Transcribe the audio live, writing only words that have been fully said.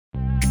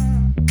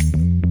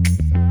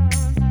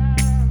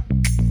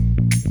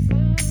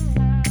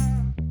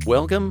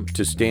Welcome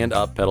to Stand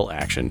Up Pedal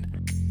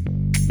Action.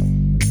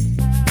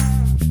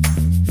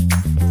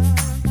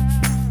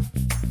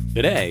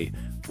 Today,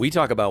 we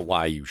talk about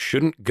why you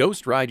shouldn't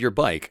ghost ride your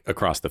bike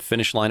across the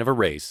finish line of a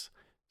race,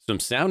 some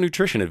sound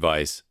nutrition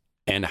advice,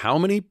 and how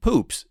many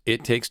poops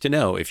it takes to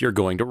know if you're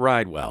going to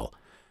ride well.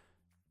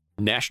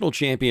 National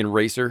champion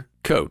racer,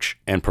 coach,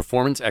 and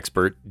performance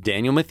expert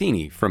Daniel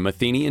Matheny from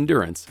Matheny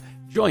Endurance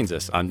joins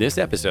us on this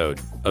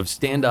episode of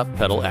Stand Up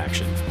Pedal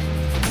Action.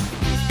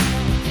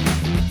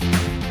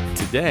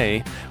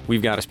 Today,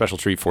 we've got a special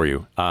treat for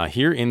you.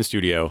 Here in the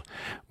studio,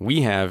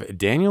 we have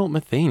Daniel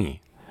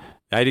Matheny.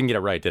 I didn't get it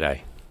right, did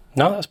I?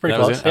 No, that's pretty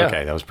close. Yeah.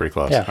 Okay, that was pretty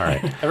close. Yeah. All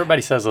right.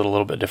 Everybody says it a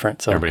little bit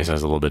different. So Everybody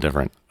says it a little bit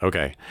different.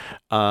 Okay.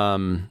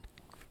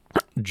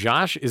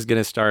 Josh is going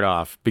to start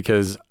off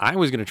because I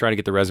was going to try to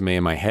get the resume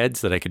in my head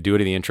so that I could do it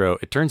in the intro.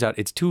 It turns out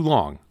it's too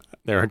long.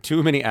 There are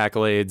too many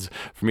accolades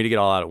for me to get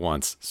all out at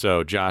once.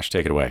 So Josh,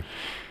 take it away.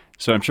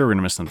 So I'm sure we're going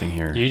to miss something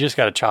here. You just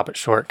got to chop it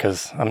short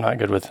because I'm not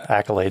good with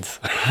accolades.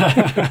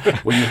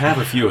 Well, you have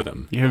a few of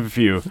them. You have a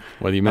few.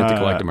 Whether you meant to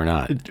collect them or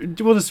not.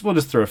 We'll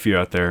just throw a few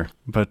out there.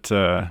 But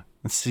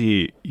let's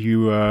see.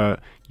 You've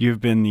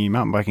been the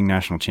mountain biking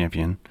national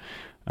champion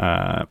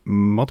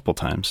multiple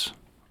times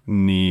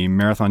in the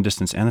marathon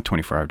distance and the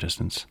 24-hour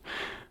distance.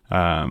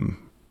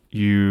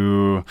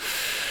 You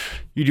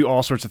do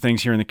all sorts of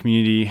things here in the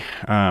community.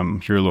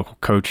 You're a local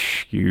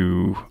coach.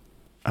 You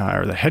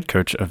are the head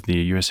coach of the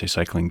USA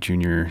Cycling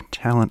Junior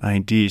Talent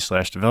ID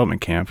 /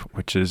 Development Camp,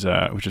 which is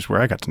where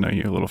I got to know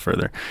you a little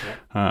further.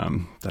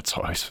 That's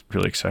always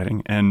really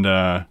exciting.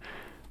 And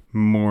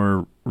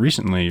more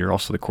recently, you're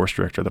also the course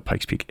director of the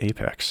Pikes Peak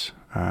Apex,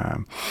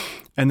 and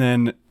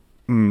then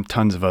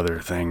tons of other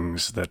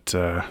things that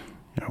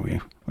we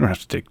don't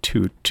have to dig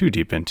too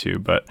deep into.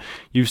 But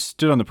you've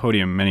stood on the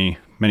podium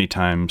many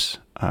times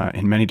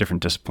in many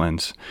different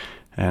disciplines,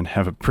 and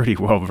have a pretty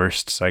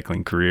well-versed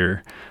cycling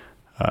career.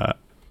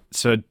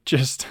 So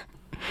just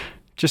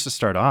to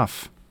start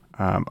off,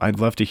 I'd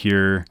love to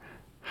hear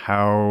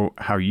how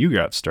you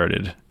got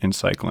started in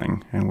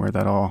cycling and where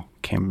that all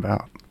came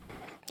about.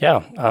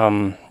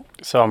 Yeah.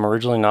 So I'm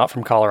originally not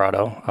from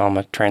Colorado. I'm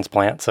a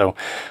transplant. So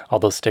all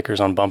those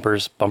stickers on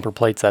bumper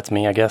plates, that's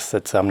me, I guess.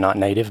 I'm not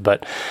native,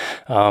 but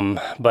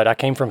I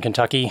came from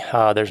Kentucky.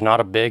 There's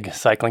not a big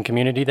cycling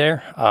community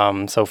there.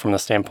 So from the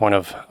standpoint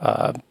of,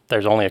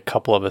 there's only a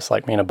couple of us,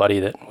 like me and a buddy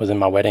that was in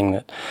my wedding,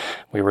 that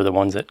we were the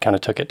ones that kind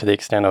of took it to the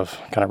extent of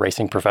kind of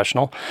racing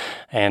professional.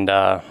 And,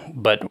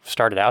 but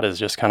started out as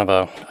just kind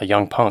of a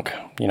young punk,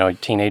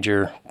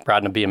 teenager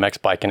riding a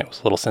BMX bike, and it was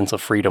a little sense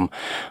of freedom.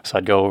 So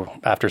I'd go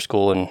after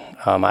school, and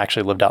I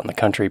actually lived out in the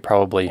country,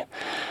 probably,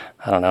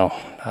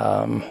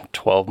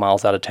 12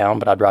 miles out of town,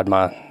 but I'd ride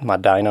my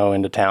dyno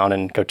into town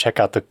and go check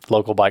out the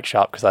local bike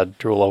shop because I'd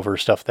drool over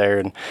stuff there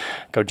and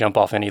go jump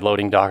off any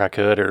loading dock I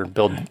could, or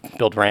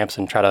build ramps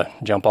and try to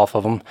jump off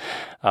of them.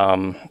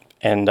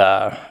 And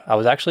I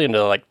was actually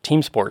into like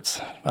team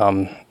sports,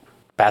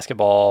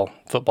 basketball,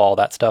 football,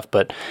 that stuff,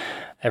 but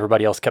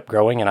everybody else kept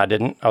growing and I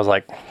didn't. I was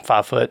like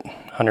 5 foot,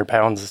 100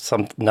 pounds,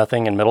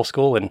 nothing in middle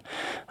school. And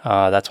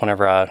that's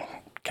whenever I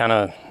kind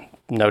of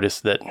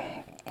noticed that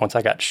once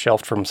I got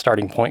shelved from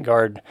starting point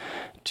guard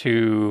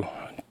to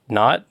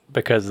not,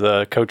 because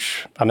the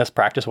coach, I missed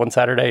practice one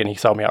Saturday and he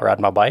saw me out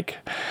riding my bike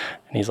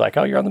and he's like,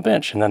 "Oh, you're on the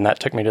bench." And then that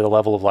took me to the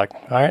level of like,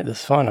 all right, this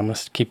is fun. I'm going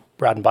to keep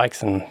riding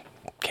bikes and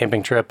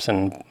camping trips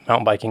and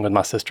mountain biking with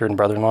my sister and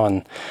brother-in-law.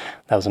 And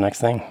that was the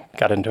next thing.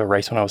 Got into a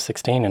race when I was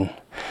 16 and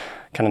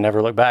kind of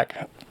never looked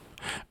back.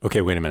 Okay,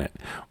 wait a minute.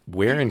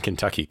 Where in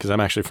Kentucky? Because I'm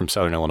actually from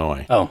Southern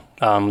Illinois. Oh,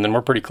 then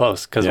we're pretty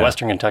close because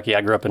Western Kentucky,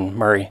 I grew up in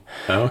Murray.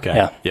 Oh,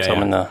 okay. Yeah. So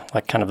I'm in the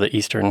kind of the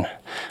eastern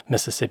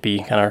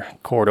Mississippi kind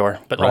of corridor,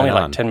 but right only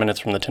on. like 10 minutes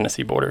from the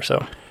Tennessee border.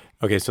 So.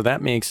 Okay, so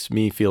that makes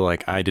me feel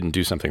like I didn't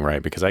do something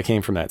right because I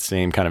came from that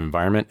same kind of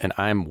environment and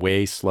I'm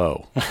way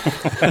slow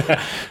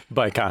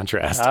by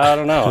contrast. I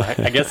don't know.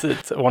 I guess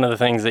it's one of the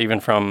things, even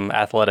from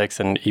athletics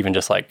and even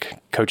just like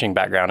coaching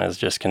background, is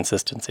just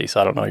consistency.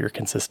 So I don't know your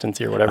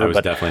consistency or whatever. I was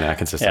definitely not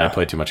consistent. Yeah. I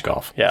played too much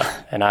golf.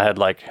 Yeah. And I had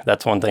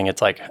that's one thing.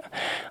 It's like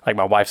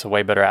my wife's a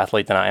way better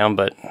athlete than I am,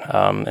 but,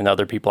 and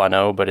other people I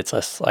know, but it's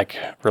less like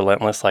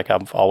relentless. Like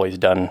I've always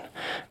done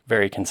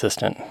very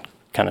consistent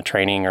kind of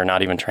training, or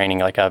not even training.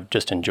 Like I've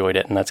just enjoyed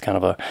it. And that's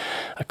kind of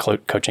a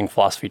coaching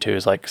philosophy too,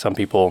 is like some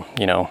people,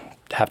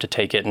 have to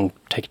take it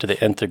to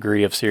the nth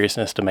degree of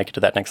seriousness to make it to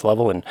that next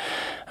level. And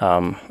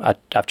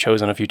I've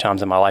chosen a few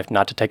times in my life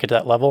not to take it to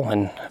that level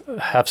and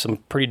have some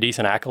pretty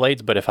decent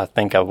accolades. But if I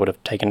think I would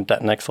have taken it to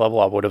that next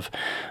level, I would have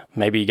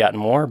maybe gotten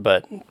more,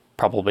 but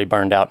probably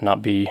burned out and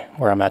not be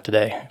where I'm at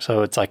today.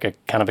 So it's like a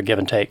kind of a give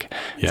and take.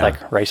 Yeah. It's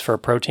like race for a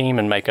pro team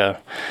and make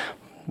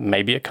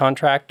maybe a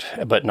contract,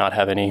 but not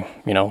have any,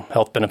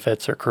 health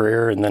benefits or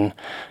career. And then,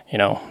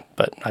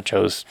 but I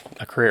chose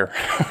a career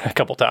a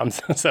couple times.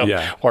 So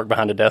work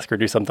behind a desk or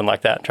do something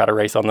like that, try to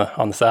race on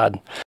the side.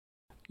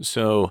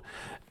 So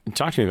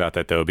talk to me about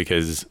that though,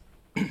 because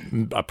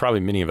probably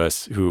many of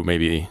us who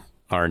maybe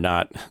are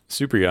not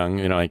super young,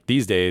 like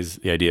these days,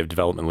 the idea of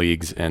development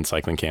leagues and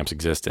cycling camps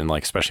exist. And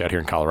like, especially out here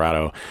in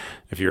Colorado,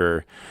 if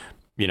you're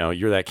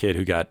that kid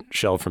who got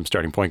shelved from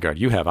starting point guard,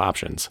 you have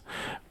options.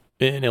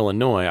 In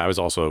Illinois, I was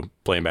also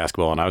playing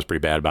basketball and I was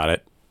pretty bad about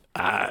it.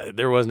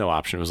 There was no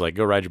option. It was like,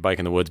 go ride your bike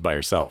in the woods by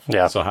yourself.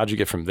 Yeah. So how'd you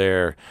get from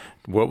there?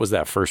 What was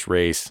that first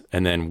race?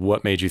 And then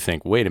what made you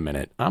think, wait a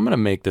minute, I'm going to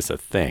make this a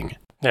thing?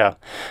 Yeah.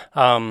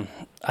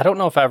 I don't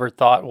know if I ever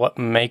thought what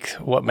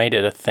made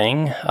it a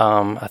thing.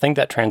 I think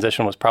that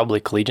transition was probably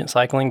collegiate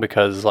cycling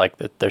because like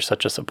there's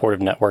such a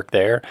supportive network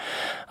there.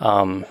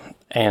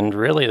 And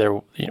really,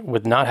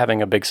 with not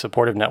having a big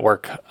supportive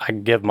network, I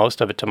give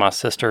most of it to my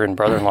sister and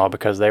brother-in-law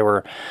because they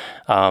were,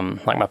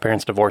 like my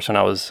parents divorced when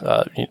I was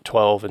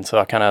 12. And so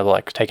I kind of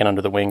like taken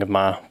under the wing of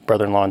my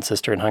brother-in-law and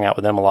sister and hung out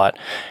with them a lot.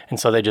 And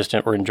so they just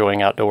were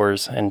enjoying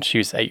outdoors. And she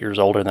was 8 years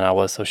older than I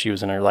was. So she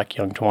was in her like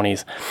young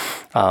 20s.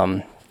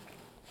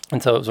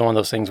 And so it was one of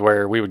those things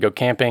where we would go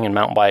camping and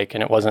mountain bike,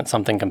 and it wasn't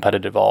something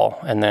competitive at all.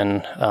 And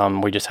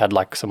then we just had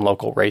like some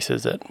local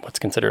races at what's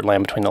considered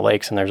Land Between the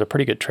Lakes, and there's a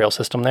pretty good trail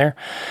system there.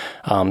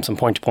 Some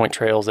point-to-point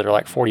trails that are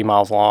like 40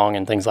 miles long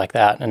and things like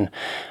that. And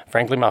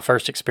frankly, my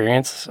first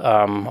experience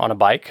on a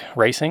bike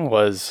racing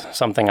was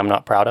something I'm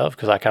not proud of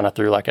because I kind of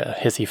threw like a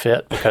hissy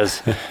fit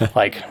because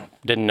like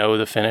didn't know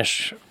the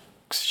finish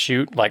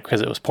chute, like because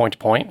it was point to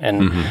point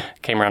and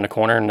came around the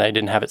corner and they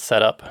didn't have it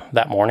set up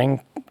that morning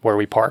where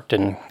we parked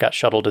and got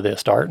shuttled to the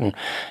start and,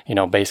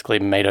 basically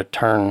made a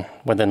turn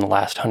within the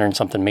last 100 and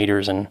something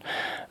meters and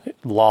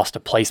lost a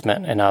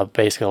placement. And I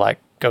basically like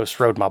ghost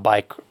rode my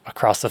bike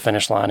across the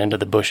finish line into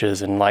the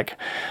bushes and like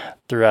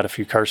threw out a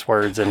few curse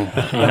words. And,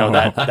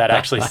 that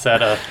actually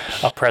set a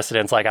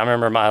precedence. Like I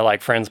remember my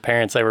like friends'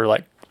 parents, they were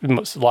like,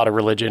 a lot of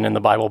religion in the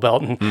Bible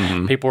Belt,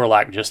 and people were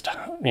like just,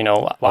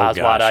 eyes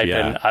wide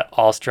open,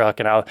 awestruck.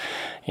 And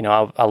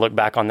I look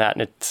back on that,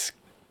 and it's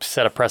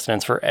set a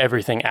precedence for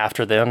everything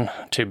after then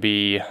to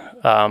be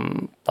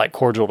like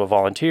cordial to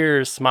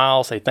volunteers,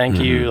 smile, say thank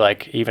you.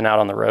 Like even out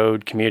on the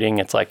road commuting,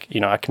 it's like,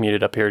 I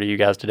commuted up here to you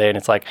guys today, and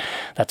it's like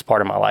that's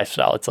part of my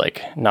lifestyle. It's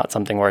like not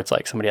something where it's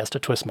like somebody has to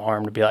twist my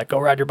arm to be like, go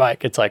ride your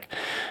bike. It's like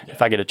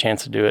if I get a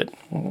chance to do it,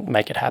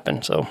 make it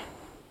happen. So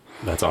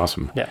that's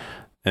awesome. Yeah.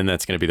 And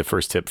that's going to be the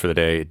first tip for the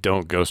day.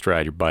 Don't ghost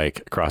ride your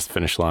bike across the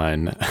finish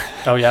line.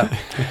 Oh, yeah.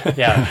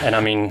 Yeah. And I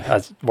mean, I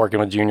was working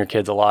with junior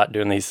kids a lot,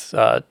 doing these,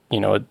 the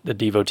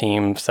Devo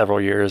team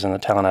several years in the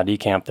Talent ID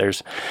camp.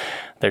 There's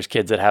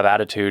kids that have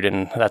attitude.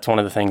 And that's one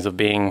of the things of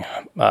being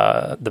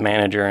the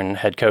manager and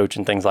head coach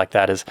and things like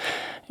that is,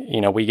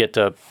 we get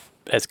to,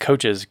 as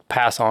coaches,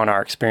 pass on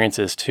our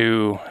experiences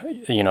to,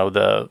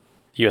 the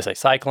USA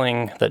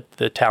Cycling,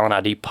 the Talent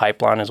ID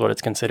pipeline is what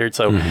it's considered.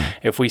 So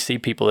if we see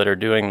people that are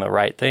doing the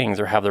right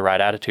things or have the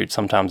right attitude,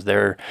 sometimes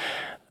they're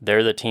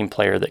the team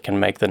player that can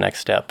make the next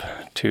step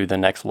to the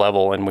next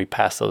level, and we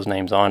pass those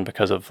names on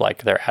because of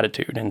like their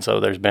attitude. And so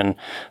there's been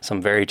some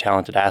very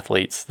talented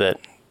athletes that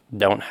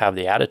don't have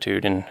the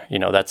attitude, and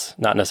that's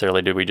not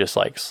necessarily do we just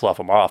like slough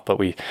them off, but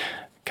we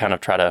kind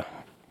of try to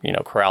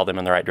corral them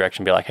in the right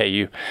direction, be like,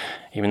 hey,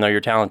 even though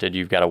you're talented,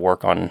 you've got to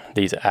work on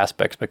these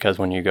aspects because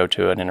when you go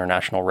to an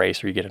international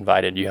race or you get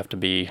invited, you have to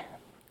be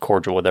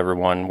cordial with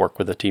everyone, work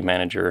with the team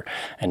manager,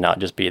 and not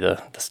just be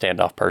the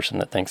standoff person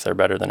that thinks they're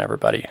better than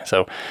everybody.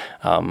 So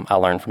I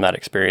learned from that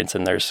experience,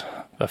 and there's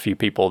a few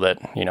people that,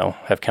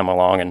 have come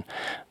along and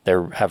they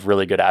have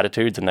really good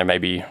attitudes, and they're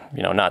maybe,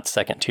 not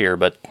second tier,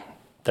 but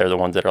they're the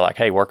ones that are like,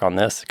 hey, work on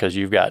this because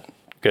you've got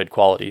good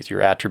qualities.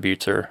 Your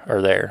attributes are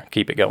there.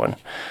 Keep it going.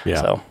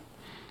 Yeah. So.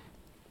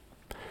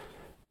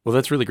 Well,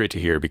 that's really great to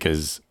hear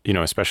because,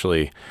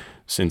 especially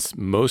since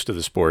most of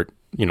the sport,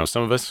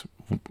 some of us,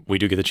 we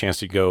do get the chance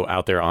to go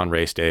out there on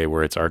race day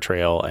where it's our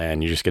trail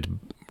and you just get to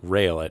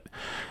rail it.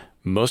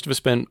 Most of us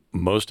spend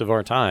most of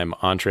our time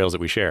on trails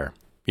that we share,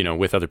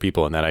 with other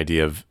people, and that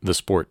idea of the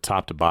sport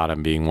top to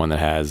bottom being one that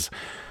has,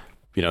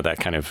 that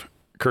kind of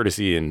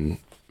courtesy and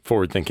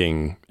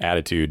forward-thinking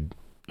attitude.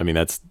 I mean,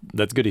 that's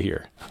good to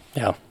hear.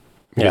 Yeah.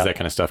 Because that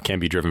kind of stuff can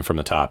be driven from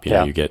the top.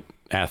 You get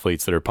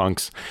athletes that are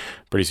punks.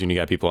 Pretty soon you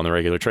got people on the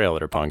regular trail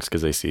that are punks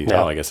because they see,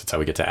 I guess that's how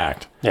we get to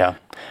act. Yeah.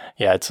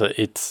 Yeah.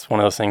 It's one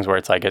of those things where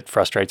it's like, it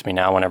frustrates me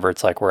now whenever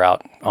it's like we're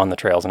out on the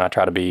trails and I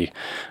try to be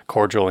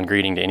cordial and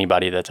greeting to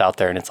anybody that's out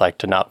there. And it's like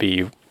to not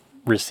be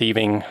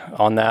receiving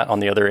on that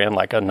on the other end,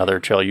 like another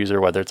trail user,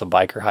 whether it's a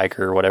biker,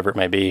 hiker, or whatever it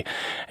may be.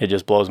 It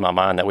just blows my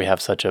mind that we have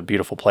such a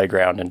beautiful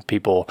playground and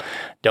people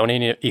don't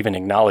even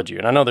acknowledge you.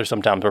 And I know there's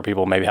some times where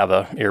people maybe have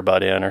a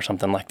earbud in or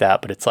something like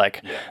that, but it's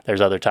like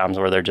there's other times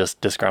where they're just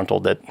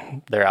disgruntled that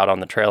they're out on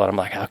the trail, and I'm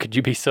like, how could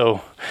you be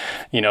so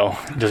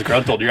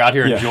disgruntled? You're out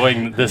here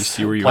enjoying this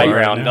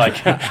playground. Like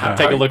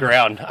take a look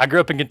around. I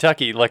grew up in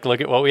Kentucky. Like look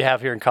at what we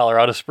have here in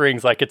Colorado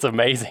Springs. Like it's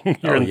amazing.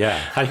 How are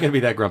you gonna be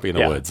that grumpy in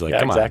the woods? Like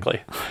come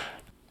exactly. on.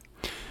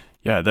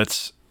 Yeah,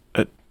 that's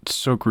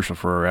so crucial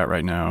for where we're at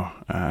right now.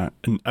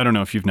 And I don't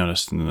know if you've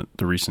noticed in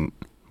the recent,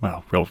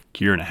 real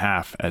year and a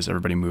half as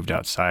everybody moved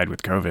outside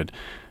with COVID,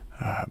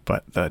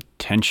 but the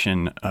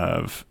tension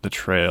of the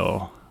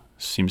trail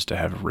seems to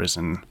have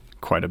risen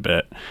quite a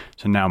bit.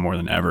 So now more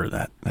than ever,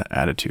 that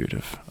attitude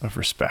of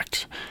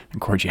respect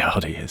and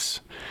cordiality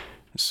is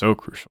so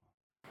crucial.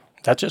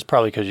 That's just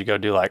probably because you go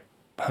do like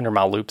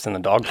 100-mile loops in the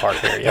dog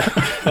park area.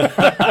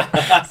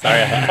 Sorry,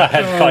 I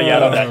had to call you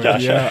out on that,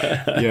 Josh.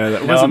 Yeah,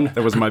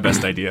 that was my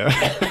best idea.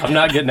 I'm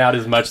not getting out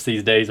as much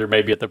these days, or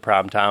maybe at the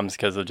prime times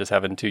because of just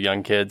having 2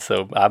 young kids.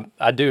 So I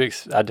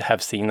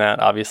have seen that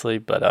obviously,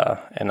 but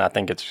and I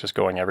think it's just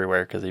going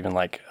everywhere because even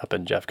like up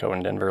in Jeffco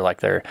in Denver,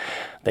 like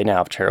they now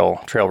have trail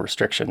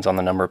restrictions on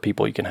the number of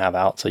people you can have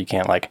out, so you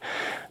can't like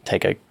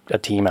take a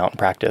team out and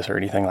practice or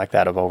anything like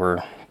that of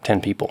over 10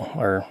 people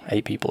or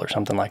 8 people or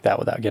something like that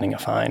without getting a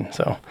fine.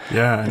 So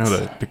yeah, I know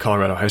the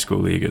Colorado High School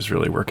League is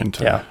really working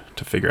to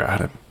figure out how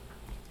to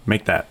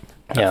make that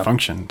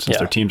function since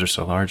their teams are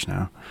so large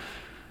now.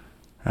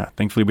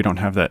 Thankfully, we don't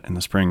have that in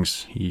the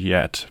Springs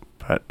yet,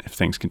 but if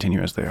things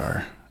continue as they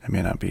are, it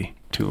may not be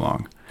too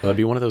long. Well, that'd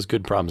be one of those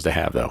good problems to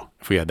have, though.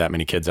 If we had that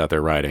many kids out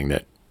there riding,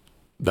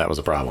 that was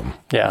a problem.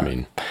 Yeah.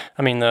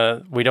 I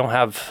mean, we don't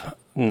have,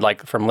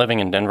 like, from living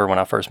in Denver when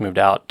I first moved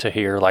out to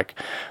here, like,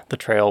 the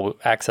trail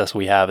access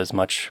we have is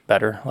much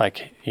better.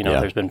 Like,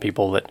 there's been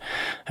people that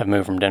have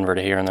moved from Denver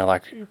to here and they're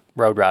like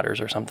road riders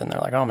or something.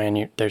 They're like, oh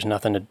man, there's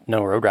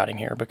no road riding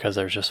here because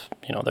there's just,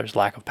 there's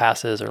lack of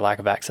passes or lack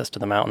of access to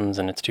the mountains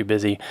and it's too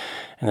busy.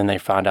 And then they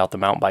find out the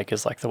mountain bike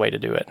is like the way to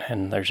do it.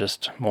 And there's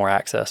just more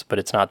access, but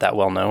it's not that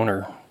well known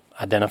or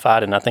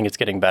identified, and I think it's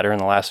getting better in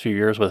the last few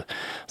years with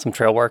some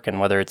trail work,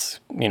 and whether it's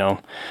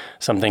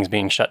some things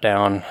being shut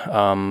down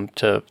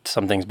to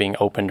some things being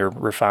opened or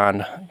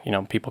refined,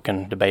 people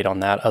can debate on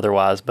that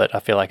otherwise, but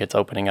I feel like it's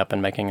opening up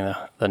and making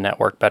the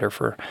network better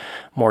for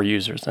more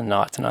users than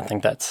not, and I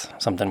think that's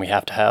something we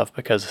have to have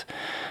because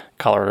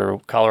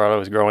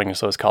Colorado is growing and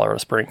so is Colorado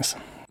Springs.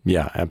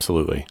 Yeah,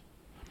 absolutely.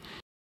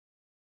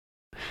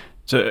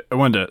 So I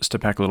wanted to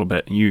step back a little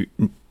bit and you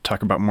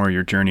talk about more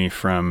your journey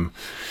from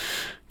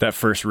that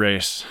first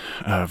race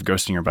of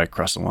ghosting your bike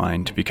across the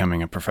line to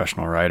becoming a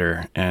professional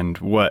rider and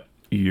what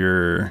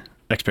your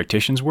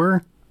expectations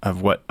were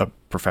of what a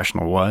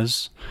professional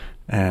was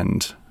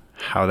and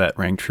how that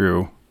rang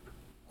true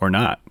or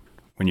not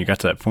when you got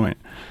to that point.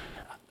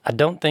 I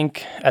don't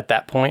think at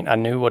that point I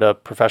knew what a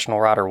professional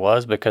rider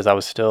was because I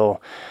was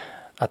still,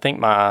 I think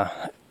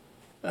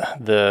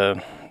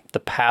the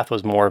path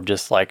was more of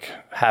just like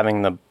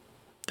having the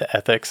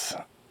ethics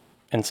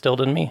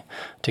instilled in me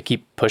to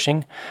keep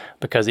pushing,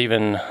 because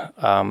even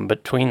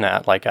between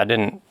that, like I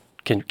didn't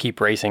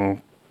keep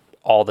racing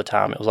all the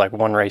time. It was like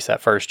one race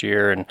that first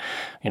year, and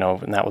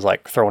and that was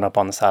like throwing up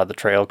on the side of the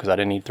trail because I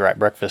didn't eat the right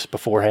breakfast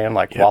beforehand.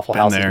 Like Waffle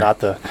House is not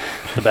the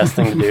best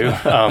thing to do,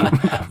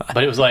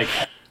 but it was like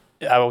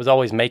I was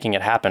always making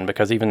it happen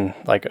because even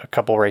like a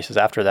couple races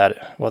after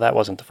that, well, that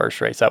wasn't the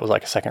first race, that was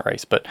like a second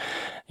race, but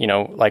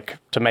like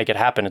to make it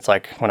happen, it's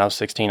like when I was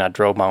 16, I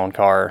drove my own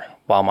car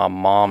while my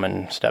mom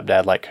and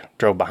stepdad like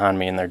drove behind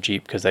me in their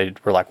Jeep because they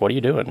were like, what are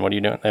you doing?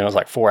 And it was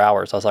like 4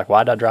 hours. I was like,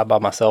 why did I drive by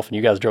myself and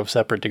you guys drove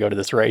separate to go to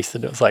this race?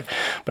 And it was like,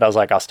 but I was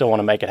like, I still want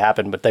to make it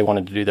happen, but they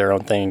wanted to do their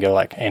own thing and go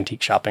like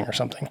antique shopping or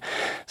something.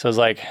 So it was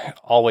like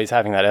always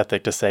having that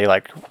ethic to say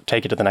like,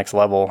 take it to the next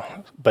level.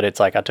 But it's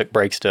like I took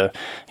breaks to,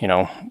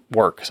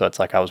 work. So it's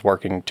like I was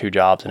working 2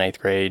 jobs in 8th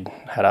grade,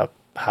 had a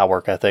high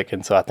work ethic.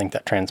 And so I think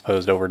that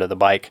transposed over to the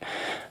bike.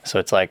 So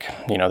it's like,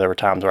 there were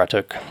times where I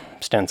took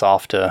stints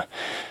off to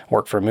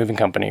work for a moving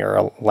company or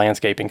a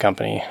landscaping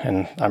company.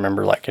 And I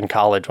remember like in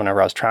college,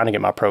 whenever I was trying to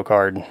get my pro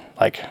card,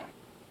 like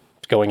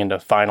going into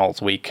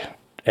finals week,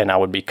 and I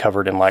would be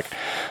covered in like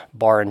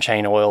bar and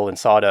chain oil and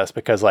sawdust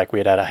because like we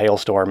had a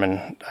hailstorm,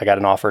 and I got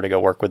an offer to go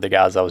work with the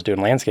guys I was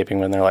doing landscaping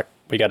with. And they're like,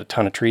 we got a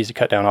ton of trees to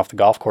cut down off the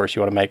golf course.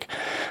 You want to make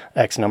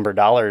X number of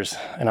dollars?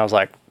 And I was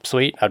like,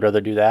 sweet, I'd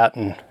rather do that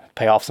and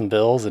pay off some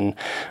bills and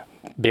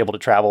be able to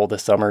travel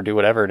this summer, do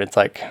whatever. And it's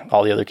like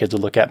all the other kids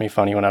would look at me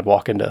funny when I'd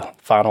walk into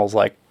finals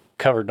like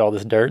covered in all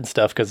this dirt and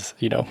stuff because,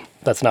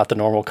 that's not the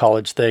normal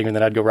college thing. And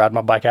then I'd go ride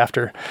my bike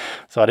after.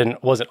 So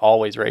wasn't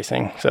always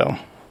racing. So,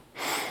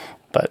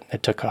 but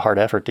it took a hard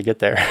effort to get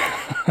there.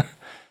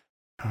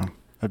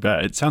 I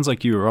bet. It sounds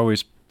like you were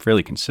always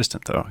fairly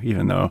consistent though,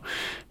 even though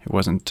it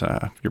wasn't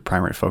your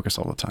primary focus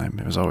all the time.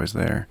 It was always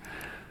there.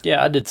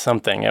 Yeah, I did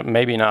something.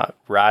 Maybe not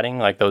riding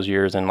like those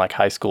years in like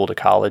high school to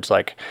college,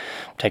 like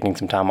taking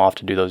some time off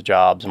to do those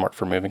jobs and work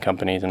for moving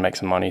companies and make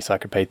some money so I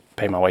could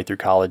pay my way through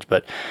college.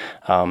 But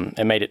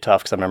it made it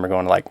tough because I remember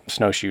going to like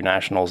snowshoe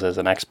nationals as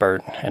an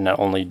expert and not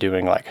only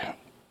doing like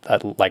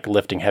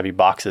lifting heavy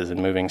boxes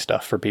and moving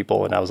stuff for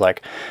people. And I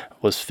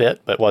was fit,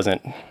 but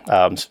wasn't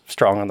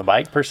strong on the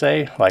bike per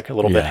se, like a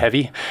little bit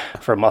heavy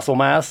for muscle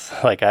mass.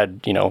 Like I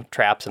had,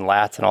 traps and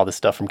lats and all this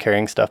stuff from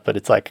carrying stuff, but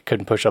it's like I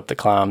couldn't push up the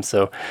climb.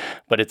 So,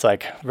 but it's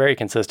like very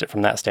consistent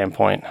from that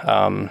standpoint,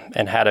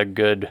 and had a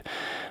good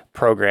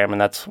program.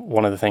 And that's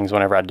one of the things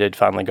whenever I did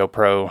finally go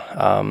pro,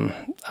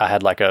 I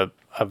had like a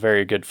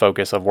very good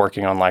focus of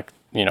working on like,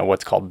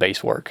 what's called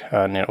base work.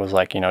 And it was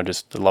like,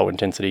 just the low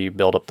intensity,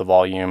 build up the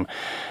volume.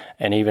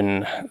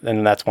 And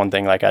that's one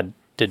thing, like I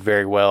did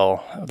very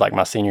well, like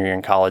my senior year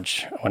in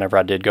college, whenever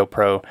I did go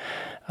pro,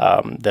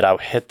 that I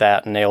hit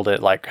that and nailed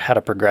it, like had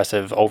a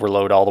progressive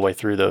overload all the way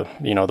through the,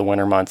 the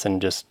winter months.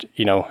 And just,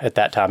 at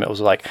that time it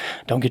was like,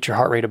 don't get your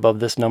heart rate above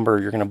this number,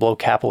 you're going to blow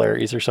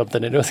capillaries or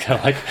something. And it was kind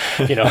of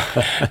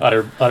like,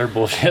 utter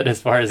bullshit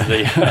as far as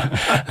the,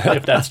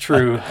 if that's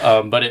true.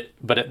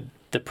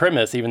 The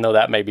premise, even though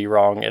that may be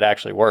wrong, it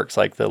actually works.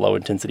 Like the low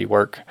intensity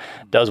work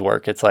does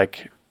work. It's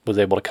like, was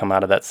able to come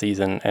out of that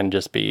season and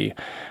just be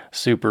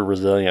super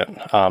resilient.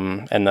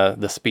 And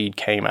the speed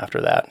came after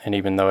that. And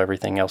even though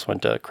everything else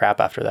went to crap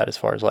after that, as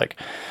far as like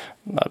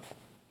a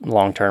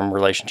long-term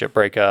relationship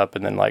breakup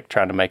and then like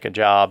trying to make a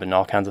job and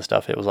all kinds of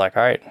stuff, it was like,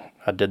 all right,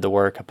 I did the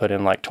work. I put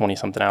in like 20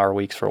 something hour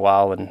weeks for a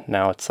while. And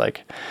now it's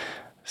like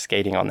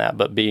skating on that.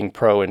 But being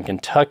pro in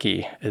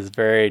Kentucky is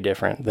very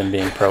different than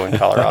being pro in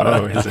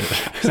Colorado. Oh, is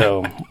it?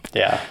 So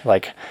yeah,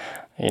 like,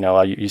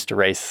 I used to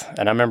race,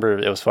 and I remember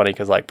it was funny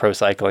because like Pro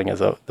Cycling is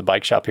the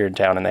bike shop here in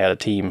town, and they had a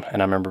team,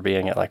 and I remember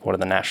being at like one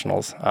of the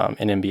nationals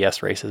in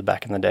MBS races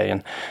back in the day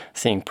and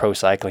seeing Pro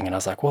Cycling, and I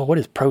was like, well, what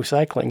is Pro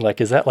Cycling? Like,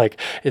 is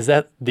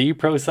that the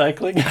Pro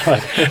Cycling?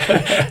 But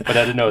I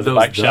didn't know it was a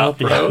bike shop.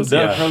 Pro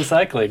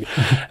Cycling.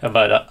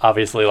 But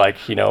obviously, like,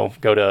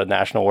 go to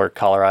national work,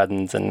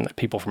 Coloradans and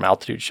people from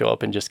altitude show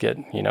up and just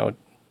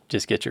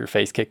get your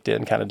face kicked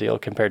in kind of deal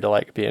compared to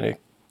like being a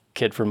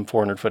kid from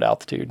 400-foot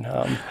altitude,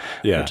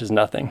 which is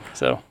nothing.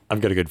 So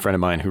I've got a good friend of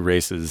mine who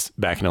races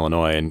back in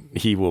Illinois, and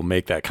he will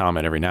make that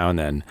comment every now and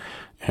then.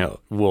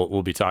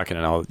 We'll be talking,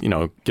 and I'll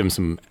give him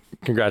some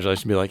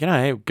congratulations, be like,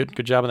 hey,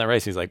 good job on that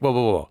race. He's like,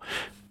 whoa,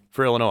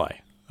 for Illinois.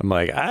 I'm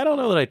like, I don't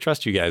know that I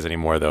trust you guys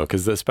anymore though,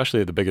 because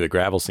especially the bigger the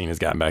gravel scene has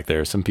gotten back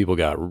there, some people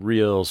got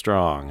real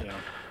strong. Yeah.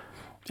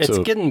 It's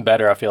getting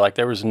better. I feel like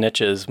there was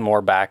niches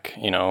more back,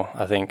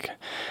 I think.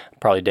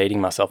 Probably dating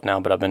myself now,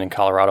 but I've been in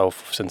Colorado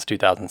since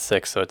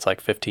 2006, so it's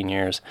like 15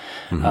 years.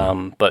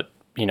 Mm-hmm. But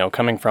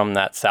coming from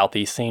that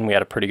Southeast scene, we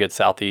had a pretty good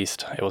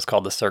Southeast. It was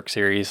called the Cirque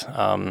Series,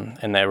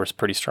 and there was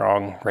pretty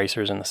strong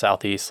racers in the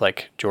Southeast,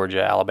 like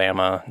Georgia,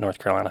 Alabama, North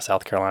Carolina,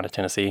 South Carolina,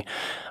 Tennessee,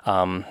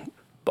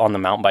 on the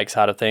mountain bike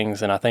side of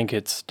things. And I think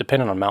it's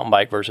dependent on mountain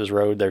bike versus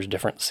road. There's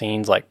different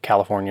scenes, like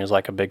California is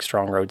like a big,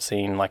 strong road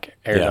scene, like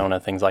Arizona,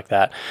 things like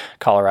that.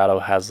 Colorado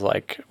has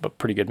like a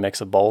pretty good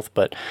mix of both,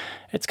 but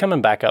it's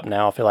coming back up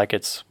now. I feel like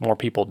it's more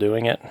people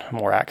doing it,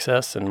 more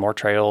access and more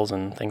trails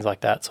and things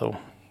like that. So,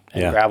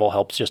 gravel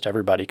helps just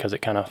everybody because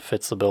it kind of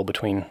fits the bill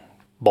between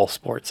both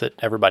sports that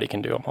everybody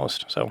can do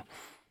almost. So,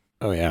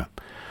 oh yeah.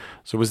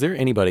 So was there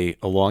anybody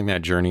along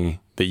that journey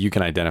that you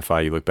can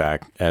identify, you look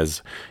back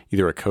as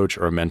either a coach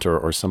or a mentor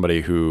or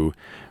somebody who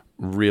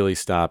really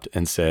stopped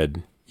and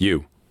said,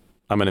 I'm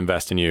going to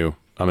invest in you.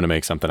 I'm going to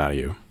make something out of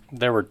you?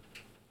 There were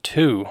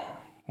two.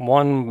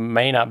 One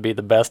may not be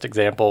the best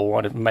example.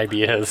 One it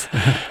maybe is,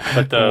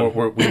 but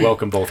we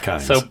welcome both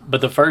kinds. So,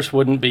 but the first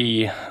wouldn't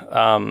be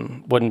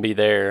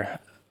there,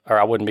 or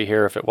I wouldn't be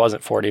here if it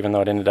wasn't for it, even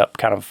though it ended up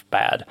kind of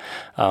bad.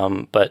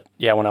 But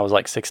yeah, when I was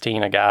like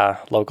 16, a guy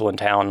local in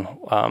town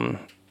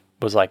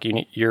was like,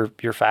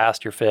 "You're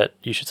fast, you're fit,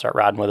 you should start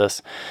riding with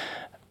us."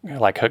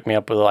 Like hooked me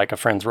up with like a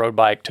friend's road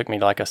bike, took me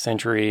to like a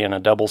century and a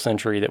double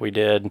century that we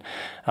did,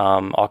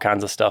 all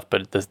kinds of stuff.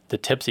 But the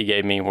tips he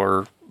gave me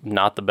were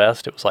not the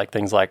best. It was like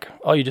things like,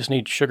 oh, you just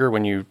need sugar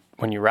when you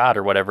ride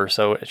or whatever.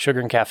 So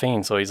sugar and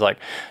caffeine. So he's like,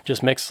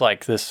 just mix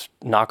like this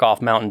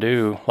knockoff Mountain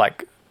Dew,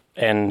 like,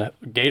 and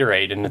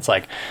Gatorade, and it's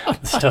like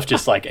stuff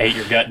just like ate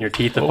your gut and your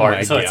teeth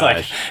apart. So it's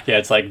like,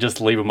 it's like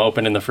just leave them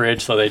open in the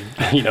fridge so they,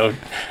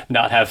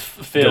 not have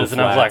fizz.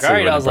 And I was like, all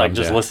right, I was like,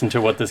 just listen to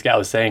what this guy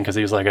was saying, because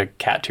he was like a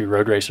Cat 2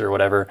 road racer or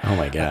whatever. Oh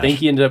my gosh! I think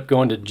he ended up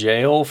going to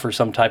jail for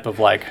some type of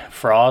like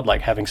fraud,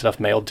 like having stuff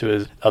mailed to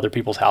his other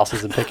people's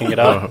houses and picking it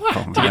up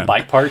to get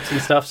bike parts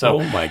and stuff.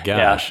 So oh my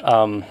gosh!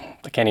 Yeah,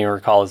 I can't even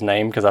recall his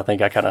name because I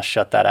think I kind of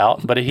shut that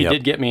out. But he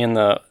did get me in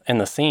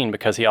the scene,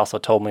 because he also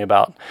told me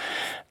about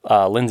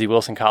Lindsey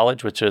Wilson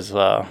College, which is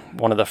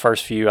one of the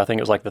first few, I think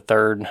it was like the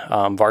third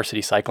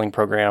varsity cycling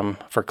program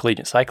for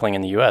collegiate cycling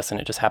in the U.S.,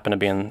 and it just happened to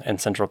be in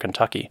central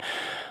Kentucky.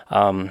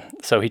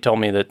 So he told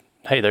me that,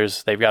 hey,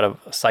 they've got a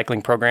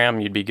cycling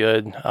program, you'd be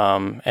good.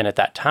 And at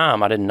that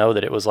time, I didn't know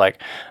that it was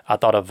like, I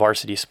thought of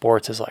varsity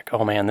sports as like,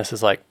 oh man, this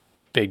is like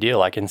big deal,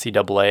 like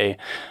NCAA.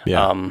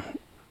 Yeah.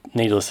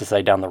 Needless to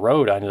say, down the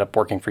road, I ended up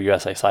working for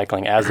USA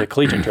Cycling as a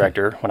collegiate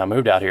director when I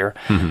moved out here,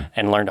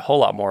 and learned a whole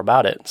lot more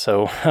about it.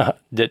 So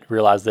did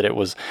realize that it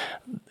was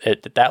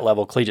at that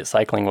level, collegiate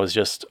cycling was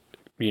just,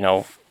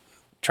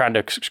 trying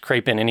to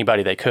scrape in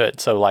anybody they could.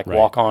 So like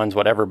walk-ons,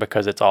 whatever,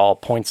 because it's all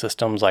point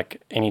systems.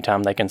 Like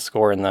anytime they can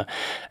score in the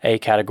A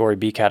category,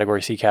 B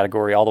category, C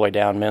category, all the way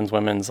down, men's,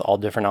 women's, all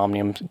different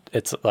omniums.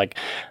 It's like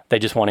they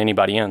just want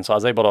anybody in. So I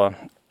was able to,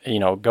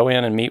 go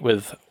in and meet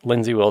with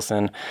Lindsey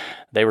Wilson.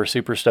 They were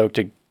super stoked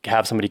to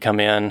have somebody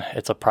come in.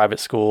 It's a private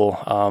school.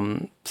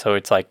 So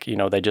it's like,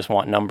 they just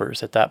want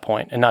numbers at that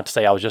point. And not to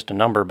say I was just a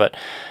number, but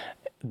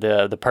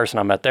the person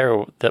I met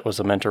there that was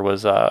a mentor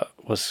was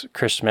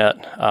Chris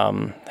Schmidt,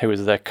 who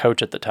was the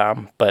coach at the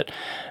time. But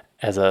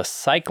as a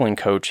cycling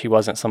coach, he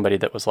wasn't somebody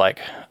that was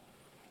like,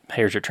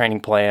 here's your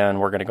training plan,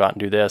 we're going to go out and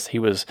do this. He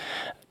was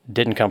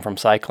didn't come from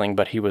cycling,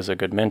 but he was a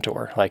good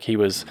mentor. Like he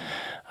was,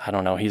 I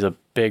don't know, he's a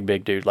big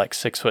dude, like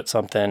 6 foot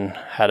something,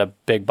 had a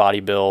big body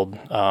build.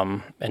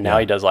 And now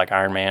he does like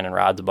Ironman and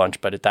rides a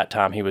bunch. But at that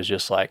time he was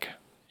just like,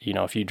 you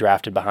know, if you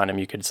drafted behind him,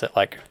 you could sit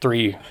like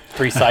three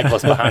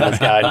cyclists behind this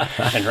guy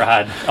and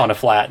ride on a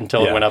flat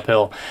until it went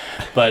uphill.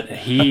 But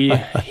he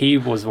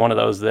was one of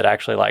those that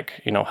actually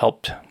like, you know,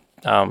 helped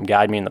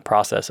guide me in the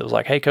process. It was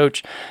like, hey,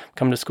 coach,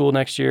 come to school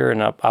next year.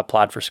 And I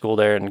applied for school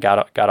there and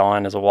got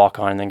on as a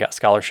walk-on and then got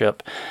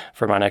scholarship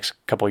for my next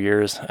couple of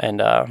years.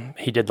 And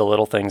he did the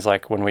little things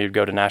like when we would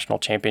go to national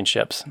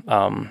championships,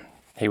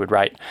 he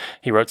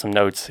wrote some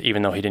notes,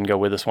 even though he didn't go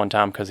with us one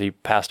time because he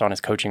passed on his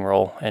coaching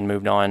role and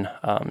moved on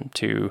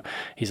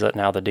he's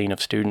now the dean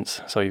of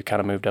students. So he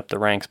kind of moved up the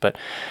ranks, but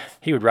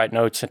he would write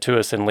notes to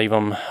us and leave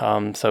them.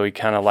 So he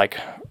kind of like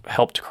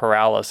helped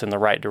corral us in the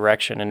right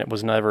direction. And it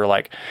was never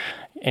like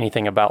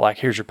anything about like,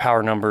 here's your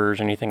power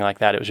numbers, anything like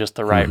that. It was just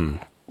the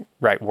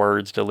right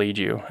words to lead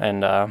you.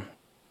 And,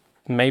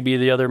 maybe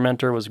the other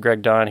mentor was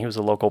Greg Dunn. He was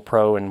a local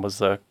pro and was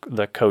the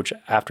coach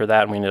after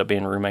that. And we ended up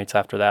being roommates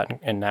after that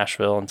in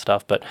Nashville and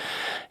stuff. But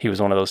he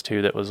was one of those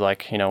two that was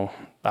like, you know,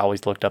 I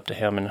always looked up to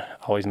him and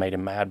always made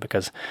him mad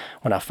because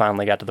when I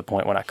finally got to the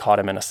point when I caught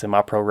him in a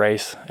semi-pro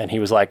race and he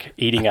was like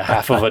eating a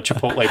half of a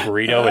Chipotle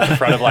burrito in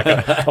front of like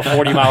a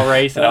 40-mile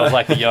race. And I was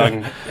like a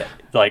young,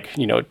 like,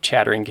 you know,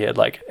 chattering kid,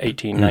 like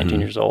 18, 19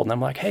 years old. And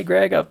I'm like, hey,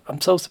 Greg, I'm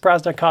so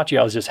surprised I caught you.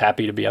 I was just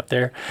happy to be up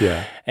there.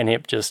 Yeah. And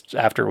it just,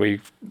 after we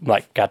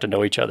like got to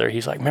know each other,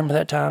 he's like, remember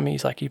that time?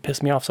 He's like, you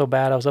pissed me off so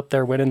bad. I was up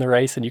there winning the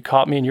race and you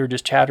caught me and you were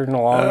just chattering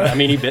along. I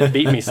mean, he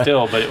beat me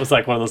still, but it was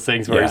like one of those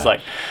things where he's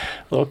like,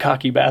 little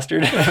cocky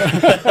bastard.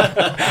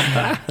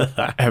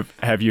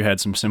 Have you had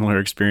some similar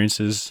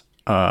experiences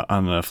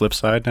on the flip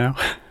side now?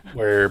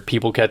 Where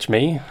people catch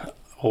me?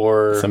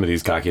 Or some of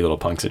these cocky little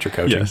punks that you're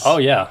coaching. Yes. Oh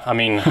yeah. I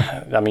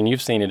mean,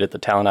 you've seen it at the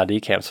Talent ID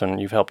camps when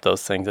you've helped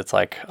those things. It's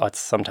like, it's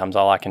sometimes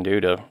all I can do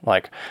to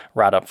like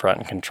ride up front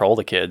and control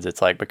the kids.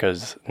 It's like,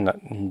 because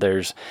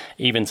there's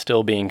even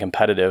still being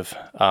competitive.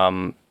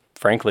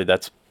 Frankly,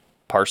 that's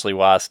partially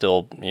why I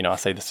still, you know, I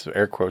say this is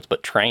air quotes,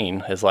 but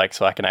train is like,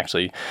 so I can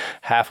actually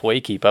halfway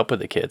keep up with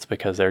the kids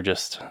because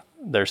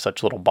they're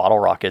such little bottle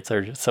rockets.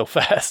 They're just so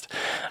fast.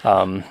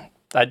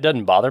 That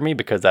doesn't bother me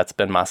because that's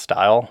been my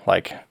style.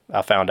 Like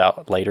I found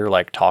out later,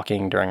 like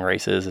talking during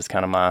races is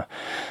kind of my,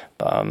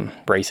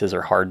 races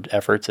or hard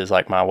efforts is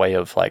like my way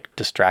of like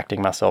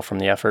distracting myself from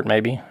the effort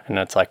maybe. And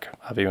it's like,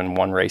 I've even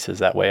won races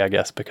that way, I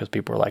guess, because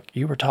people were like,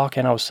 you were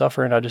talking, I was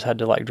suffering. I just had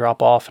to like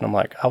drop off. And I'm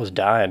like, I was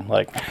dying.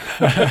 Like,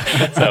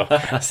 so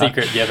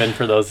secret given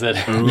for those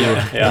that, Ooh,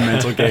 the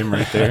mental game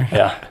right there.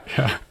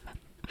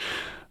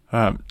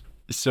 Yeah.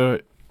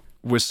 So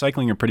was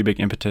cycling a pretty big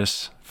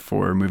impetus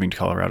for moving to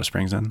Colorado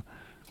Springs then?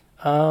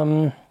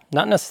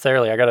 Not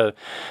necessarily.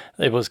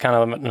 It was kind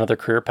of another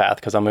career path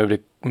because I moved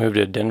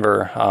to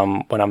Denver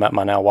when I met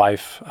my now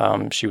wife.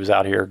 She was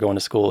out here going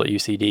to school at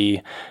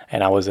UCD,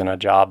 and I was in a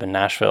job in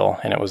Nashville.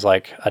 And it was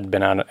like I'd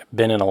been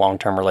in a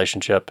long-term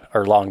relationship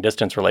or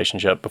long-distance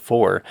relationship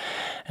before,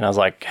 and I was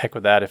like, heck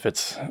with that. If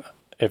it's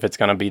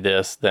going to be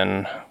this,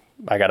 then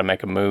I got to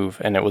make a move.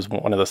 And it was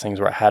one of those things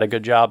where I had a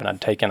good job and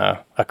I'd taken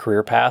a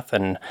career path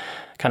and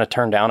kind of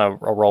turned down a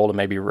role to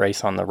maybe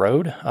race on the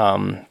road.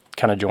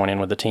 Kind of join in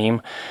with the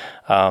team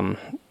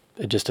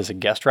just as a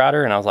guest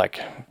rider. And I was like,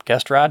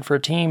 guest ride for a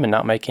team and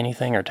not make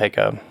anything or take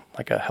a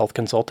health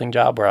consulting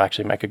job where I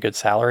actually make a good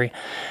salary.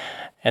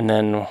 And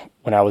then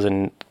when I was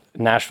in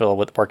Nashville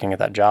working at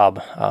that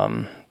job,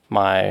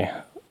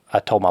 I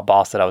told my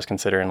boss that I was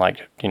considering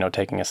like, you know,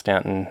 taking a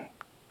stint and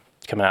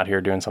coming out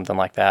here doing something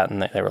like that.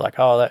 And they were like,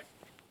 oh,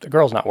 the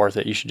girl's not worth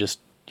it. You should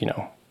just, you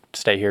know,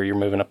 stay here. You're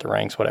moving up the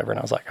ranks, whatever. And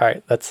I was like, all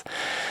right, that's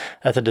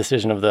a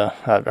decision of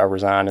I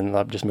resigned and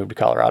I just moved to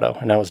Colorado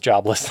and I was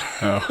jobless.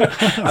 Oh.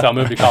 So I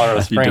moved to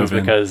Colorado Springs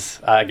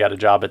because I got a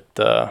job at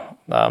the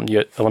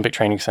Olympic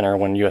Training Center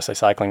when USA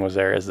Cycling was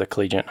there as the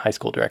collegiate high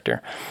school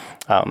director.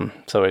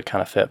 So it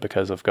kind of fit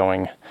because of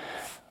I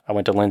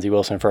went to Lindsey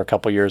Wilson for a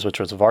couple of years, which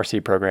was a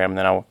varsity program.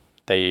 And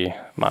then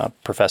my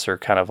professor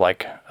kind of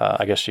like,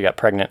 I guess she got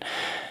pregnant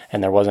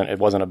and it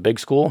wasn't a big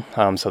school.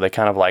 So they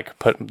kind of like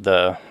put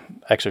the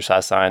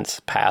exercise science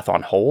path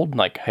on hold.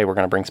 Like, hey, we're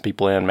going to bring some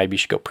people in. Maybe you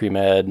should go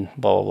pre-med,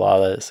 blah, blah,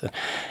 blah. This.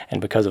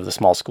 And because of the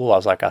small school, I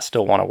was like, I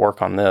still want to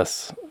work on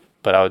this,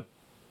 but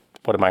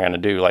what am I going to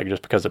do? Like,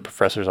 just because the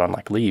professor's on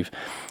like leave.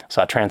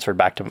 So I transferred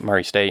back to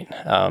Murray State,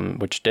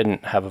 which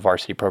didn't have a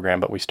varsity program,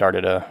 but we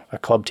started a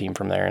club team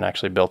from there and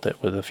actually built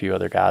it with a few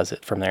other guys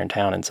from there in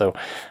town. And so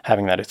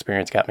having that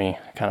experience got me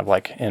kind of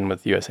like in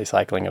with USA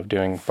Cycling of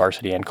doing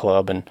varsity and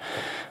club. And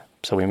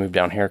so we moved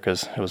down here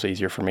because it was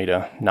easier for me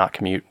to not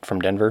commute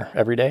from Denver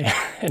every day,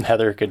 and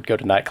Heather could go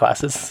to night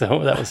classes,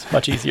 so that was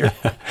much easier.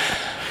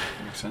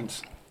 Makes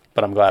sense.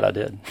 But I'm glad I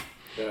did.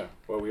 Yeah,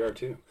 well, we are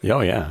too.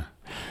 Oh, yeah.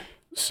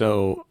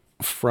 So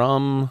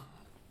from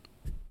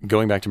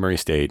going back to Murray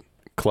State,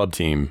 club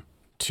team,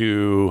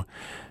 to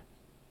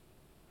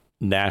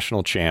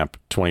national champ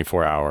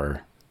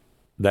 24-hour,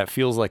 that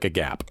feels like a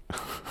gap.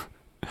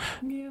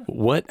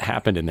 What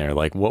happened in there?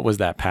 Like, what was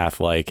that path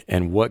like?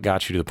 And what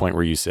got you to the point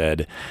where you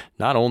said,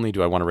 not only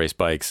do I want to race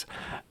bikes,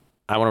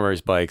 I want to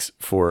race bikes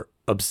for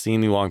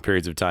obscenely long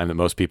periods of time that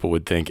most people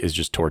would think is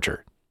just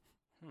torture?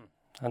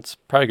 That's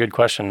probably a good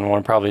question. One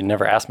I probably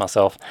never asked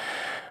myself.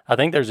 I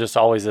think there's just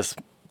always this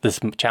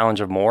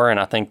challenge of more, and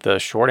I think the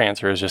short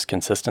answer is just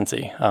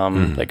consistency.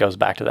 That goes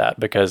back to that,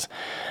 because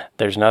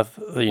there's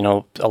nothing,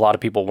 a lot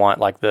of people want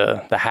like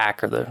the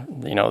hack or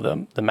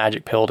the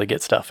magic pill to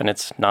get stuff, and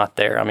it's not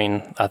there. I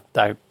mean,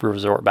 I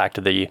resort back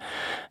to the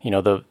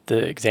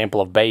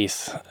example of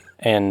base,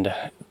 and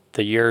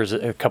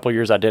a couple of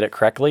years I did it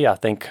correctly, I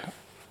think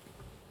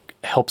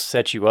helps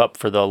set you up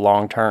for the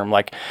long term.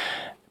 Like,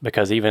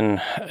 because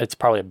even, it's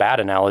probably a bad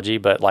analogy,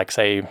 but like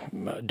say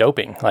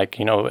doping, like,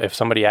 if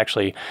somebody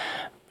actually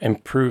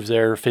improves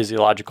their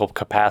physiological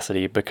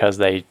capacity because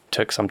they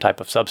took some type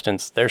of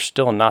substance, they're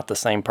still not the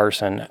same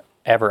person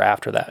ever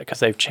after that, because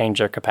they've changed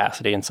their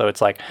capacity. And so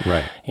it's like,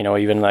 right.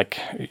 Even like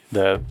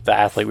the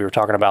athlete we were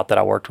talking about that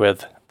I worked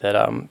with that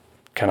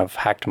kind of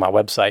hacked my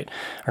website,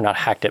 or not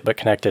hacked it, but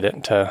connected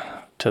it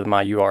to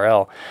my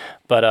URL.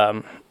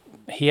 But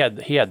he had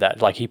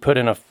that, like, he put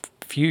in a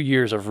few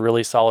years of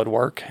really solid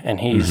work,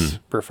 and he's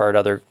referred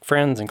other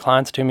friends and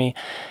clients to me,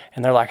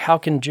 and they're like, how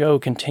can Joe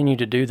continue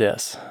to do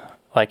this?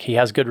 Like, he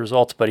has good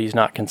results, but he's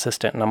not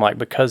consistent. And I'm like,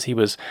 because he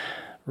was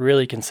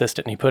really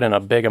consistent, and he put in a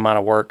big amount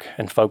of work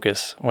and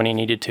focus when he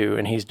needed to,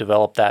 and he's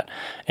developed that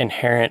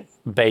inherent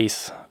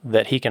base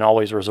that he can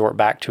always resort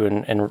back to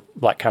and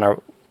like kind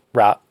of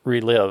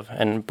relive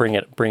and bring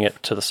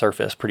it to the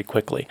surface pretty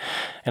quickly.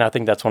 And I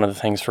think that's one of the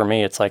things for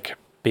me. It's like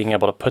being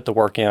able to put the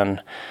work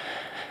in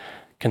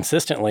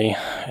consistently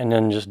and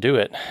then just do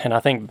it. And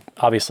I think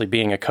obviously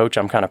being a coach,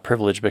 I'm kind of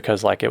privileged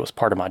because like it was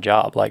part of my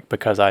job, like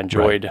because I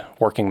enjoyed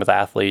working with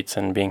athletes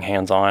and being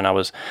hands-on. I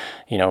was,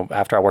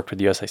 after I worked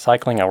with USA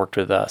Cycling, I worked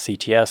with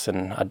CTS,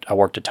 and I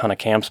worked a ton of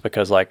camps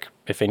because like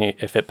if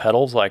it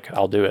pedals, like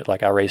I'll do it.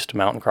 Like I raced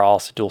mountain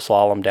cross, dual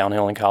slalom,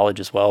 downhill in college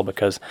as well,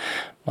 because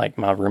like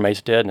my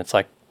roommates did. And it's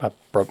like I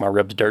broke my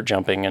ribs dirt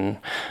jumping, and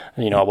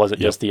I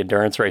wasn't just the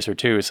endurance racer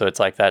too, so it's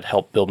like that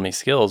helped build me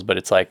skills. But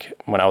it's like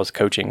when I was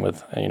coaching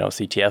with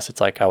CTS, it's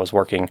like I was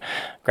working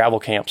gravel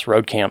camps,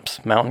 road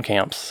camps, mountain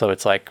camps, so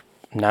it's like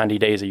 90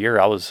 days a year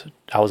I was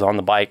on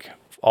the bike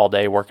all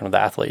day working with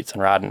athletes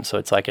and riding. So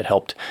it's like it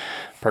helped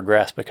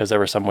progress, because there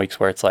were some weeks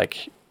where it's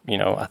like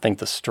I think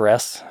the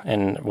stress,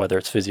 and whether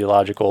it's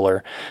physiological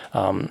or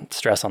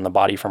stress on the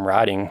body from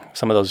riding,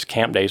 some of those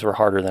camp days were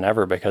harder than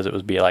ever, because it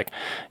would be like,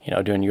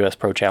 doing US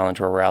Pro Challenge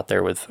where we're out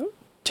there with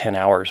 10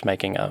 hours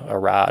making a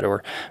ride,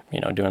 or,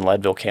 doing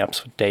Leadville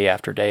camps day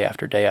after day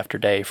after day after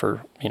day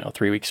for,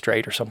 3 weeks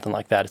straight or something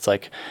like that. It's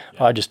like,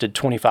 I just did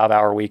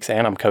 25-hour weeks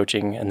and I'm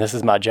coaching, and this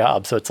is my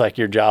job. So it's like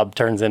your job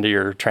turns into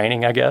your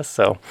training, I guess.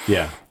 So,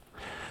 yeah.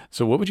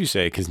 So what would you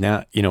say? Because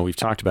now, we've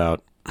talked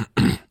about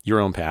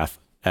your own path.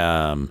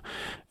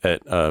 At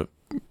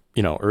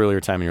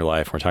earlier time in your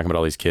life, we're talking about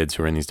all these kids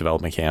who are in these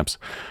development camps.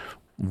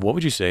 What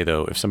would you say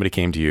though, if somebody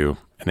came to you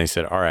and they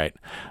said, all right,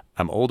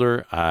 I'm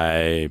older,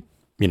 I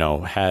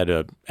had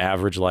a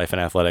average life in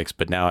athletics,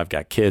 but now I've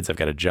got kids, I've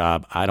got a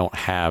job, I don't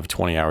have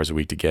 20 hours a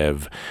week to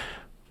give,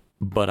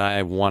 but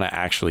I want to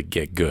actually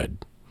get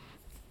good.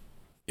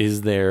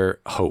 Is there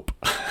hope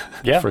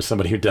for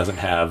somebody who doesn't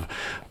have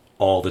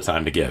all the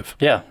time to give?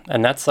 Yeah,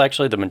 and that's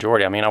actually the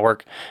majority. I mean,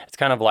 it's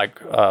kind of like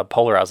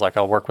polarized. Like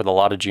I'll work with a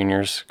lot of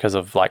juniors because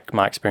of like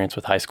my experience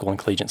with high school and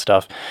collegiate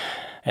stuff,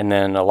 and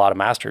then a lot of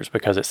masters,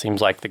 because it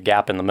seems like the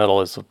gap in the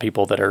middle is the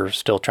people that are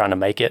still trying to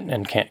make it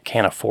and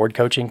can't afford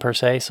coaching per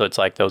se. So it's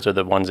like those are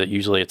the ones that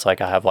usually it's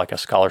like I have like a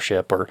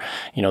scholarship, or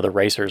the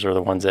racers are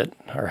the ones that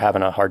are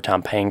having a hard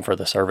time paying for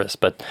the service.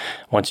 But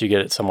once you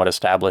get it somewhat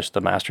established, the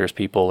masters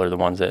people are the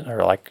ones that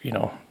are like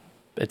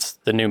it's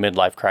the new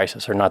midlife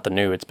crisis, or not the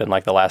new. It's been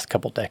like the last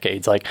couple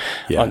decades. Like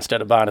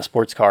instead of buying a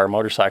sports car or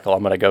motorcycle,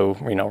 I'm going to go,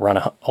 run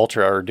a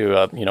ultra or do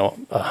a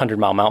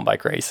 100-mile mountain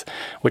bike race,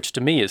 which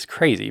to me is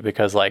crazy,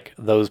 because like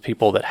those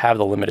people that have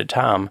the limited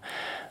time,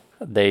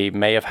 they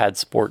may have had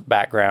sport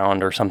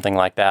background or something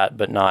like that,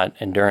 but not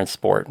endurance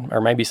sport, or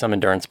maybe some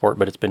endurance sport,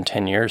 but it's been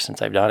 10 years since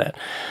they've done it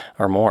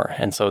or more.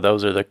 And so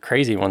those are the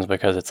crazy ones,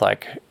 because it's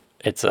like,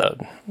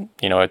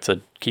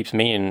 keeps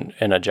me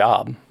in a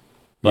job.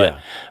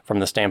 But from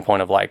the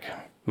standpoint of like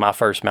my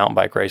first mountain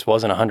bike race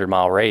wasn't a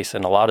 100-mile race,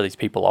 and a lot of these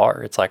people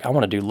are. It's like, I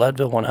want to do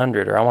Leadville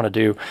 100, or I want to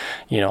do,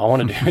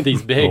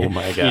 these big,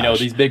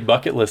 these big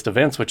bucket list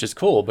events, which is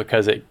cool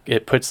because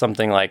it puts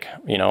something like,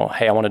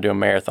 hey, I want to do a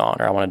marathon,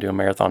 or I want to do a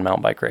marathon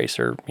mountain bike race,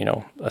 or,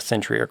 a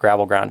century or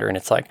gravel grinder. And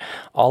it's like,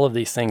 all of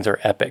these things are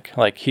epic,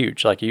 like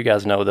huge. Like you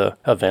guys know the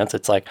events.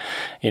 It's like,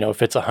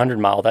 if it's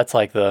 100-mile, that's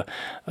like the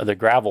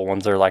gravel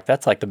ones are like,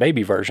 that's like the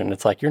baby version.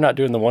 It's like, you're not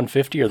doing the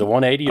 150 or the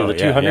 180 or the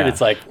 200. Yeah.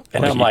 It's like,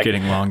 and I'm like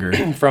getting longer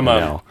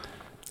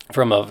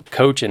from a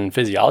coach and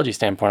physiology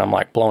standpoint, I'm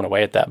like blown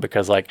away at that,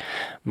 because like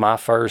my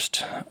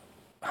first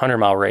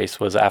 100-mile race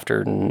was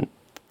after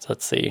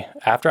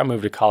I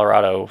moved to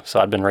Colorado. So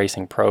I'd been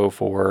racing pro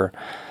for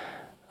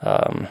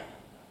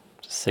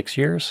 6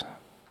 years.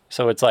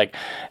 So it's like,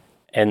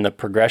 And the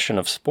progression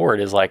of sport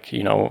is like,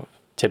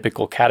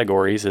 typical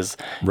categories is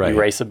Right. you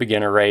race a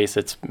beginner race.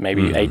 It's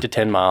maybe 8 to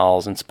 10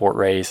 miles in sport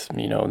race,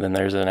 then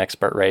there's an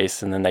expert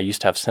race. And then they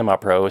used to have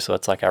semi-pro. So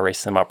it's like I race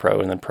semi-pro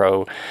and then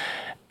pro.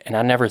 And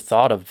I never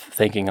thought of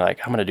thinking like,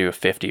 I'm going to do a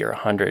 50 or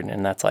 100.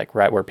 And that's like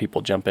right where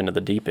people jump into the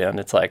deep end.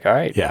 It's like, all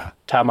right,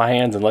 tie my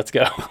hands and let's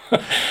go.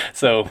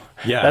 So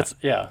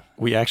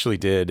We actually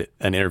did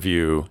an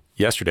interview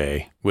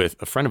yesterday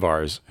with a friend of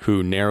ours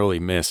who narrowly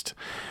missed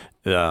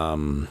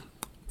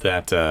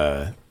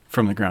that.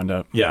 From the ground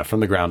up. Yeah,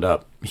 from the ground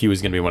up. He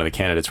was going to be one of the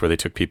candidates where they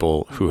took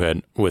people who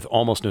had with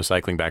almost no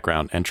cycling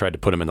background and tried to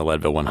put them in the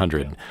Leadville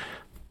 100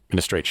 in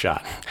a straight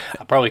shot.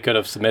 I probably could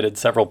have submitted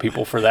several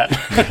people for that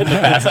in the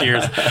past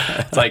years.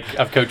 It's like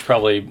I've coached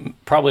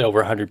probably over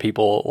 100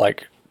 people,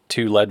 like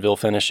 2 Leadville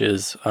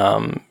finishes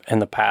in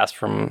the past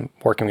from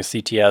working with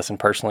CTS and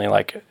personally,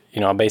 like,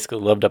 I basically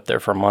lived up there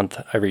for a month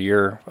every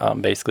year,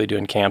 basically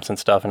doing camps and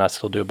stuff, and I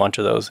still do a bunch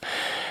of those.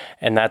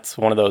 And that's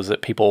one of those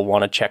that people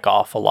want to check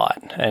off a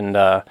lot.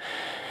 And,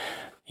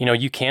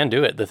 you can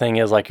do it. The thing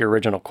is, like your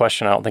original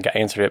question, I don't think I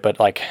answered it, but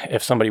like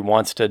if somebody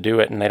wants to do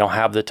it and they don't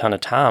have the ton of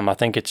time, I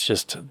think it's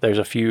just, there's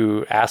a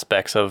few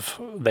aspects of,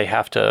 they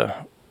have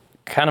to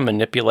kind of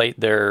manipulate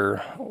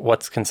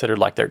what's considered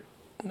like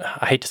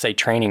I hate to say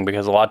training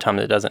because a lot of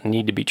times it doesn't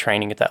need to be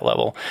training at that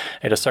level.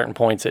 At a certain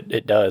points,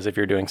 it does if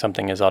you're doing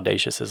something as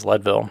audacious as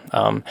Leadville.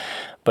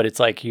 But it's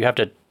like you have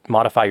to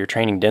modify your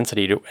training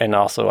density and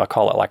also I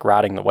call it like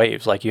riding the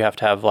waves. Like you have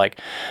to have like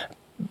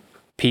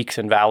peaks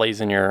and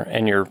valleys in your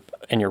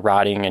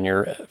riding and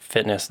your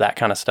fitness, that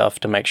kind of stuff,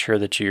 to make sure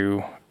that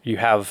you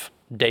have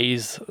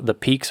days, the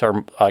peaks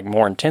are like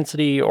more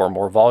intensity or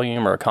more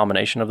volume or a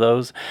combination of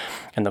those,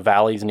 and the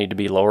valleys need to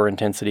be lower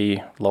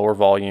intensity, lower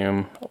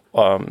volume,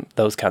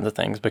 those kinds of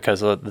things.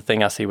 Because the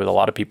thing I see with a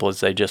lot of people is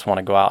they just want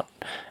to go out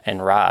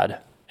and ride,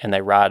 and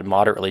they ride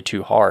moderately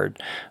too hard,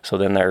 so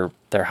then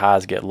their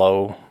highs get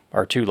low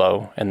or too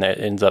low, and that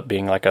ends up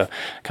being like a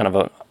kind of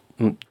a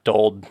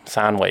dulled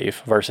sine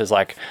wave versus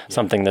like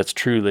something that's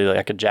truly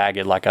like a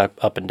jagged, like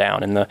up and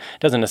down. And it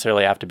doesn't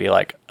necessarily have to be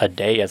like a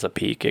day as a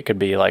peak. It could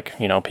be like,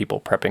 people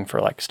prepping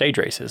for like stage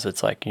races.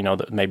 It's like,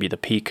 maybe the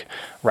peak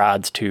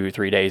rides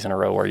 2-3 days in a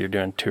row where you're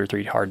doing 2 or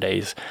 3 hard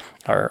days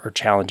or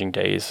challenging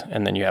days.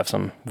 And then you have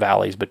some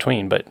valleys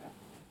between, but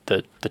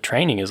the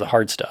training is the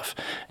hard stuff.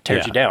 It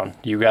tears you down.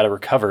 You got to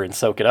recover and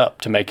soak it up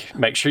to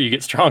make sure you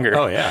get stronger.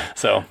 Oh yeah.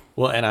 So,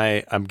 well, and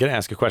I'm going to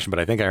ask a question, but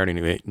I think I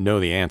already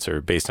know the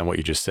answer based on what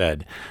you just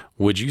said.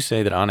 Would you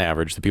say that on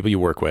average, the people you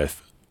work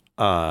with,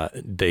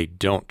 they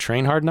don't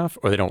train hard enough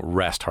or they don't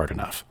rest hard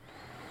enough?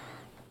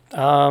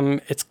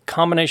 It's a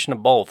combination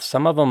of both.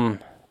 Some of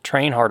them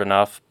train hard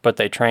enough, but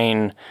they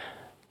train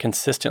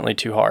consistently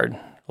too hard.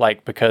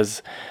 Like,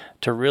 because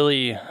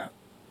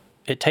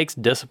it takes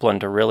discipline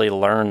to really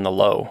learn the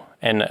low.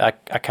 And I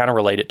kind of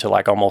relate it to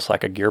like almost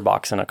like a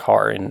gearbox in a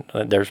car. And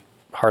there's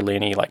hardly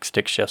any like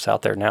stick shifts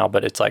out there now,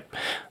 but it's like,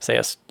 say,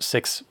 a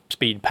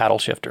 6-speed paddle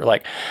shifter.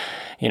 Like,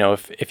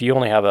 if you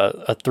only have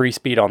a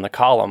 3-speed on the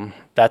column,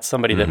 that's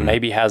somebody that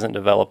maybe hasn't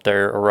developed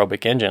their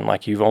aerobic engine.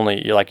 Like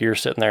you're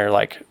sitting there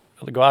like,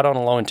 go out on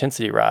a low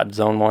intensity ride,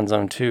 zone 1,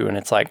 zone 2. And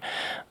it's like,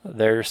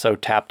 they're so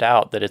tapped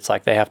out that it's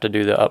like they have to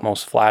do the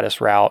utmost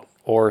flattest route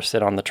or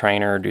sit on the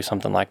trainer or do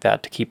something like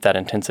that to keep that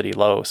intensity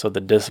low. So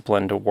the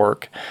discipline to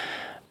work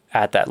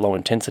at that low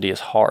intensity is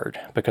hard,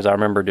 because I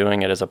remember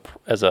doing it as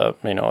a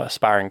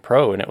aspiring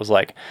pro, and it was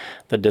like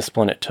the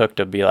discipline it took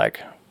to be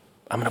like,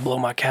 I'm going to blow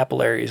my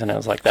capillaries. And I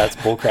was like, that's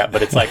bullcrap.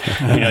 But it's like,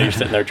 you're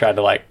sitting there trying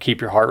to like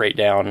keep your heart rate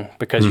down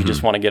because you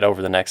just want to get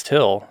over the next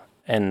hill.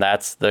 And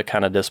that's the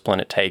kind of discipline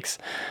it takes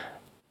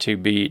to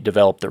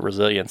develop the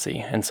resiliency.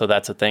 And so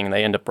that's the thing.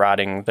 They end up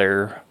riding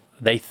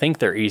they think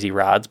they're easy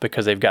rides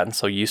because they've gotten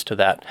so used to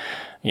that,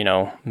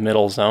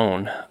 middle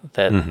zone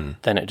that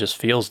then it just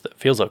feels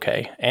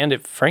okay.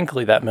 And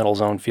frankly, that middle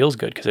zone feels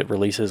good because it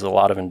releases a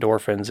lot of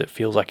endorphins. It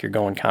feels like you're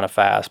going kind of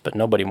fast, but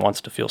nobody wants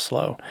to feel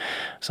slow.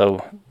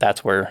 So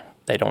that's where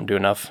they don't do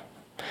enough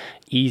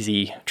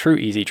true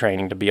easy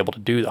training to be able to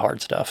do the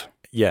hard stuff.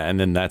 Yeah, and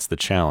then that's the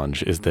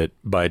challenge, is that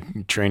by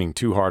training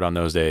too hard on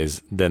those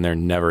days, then they're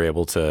never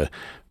able to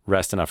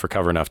rest enough,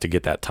 recover enough to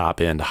get that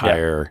top end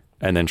higher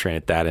and then train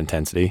at that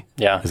intensity.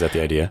 Yeah. Is that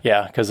the idea?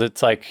 Yeah, because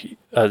it's like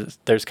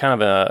there's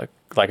kind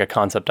of a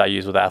concept I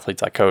use with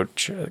athletes I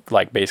coach,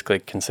 like basically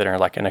considering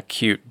like an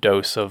acute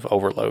dose of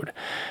overload.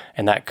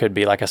 And that could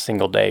be like a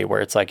single day where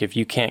it's like if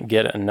you can't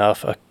get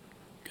enough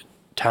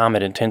time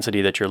at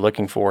intensity that you're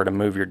looking for to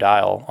move your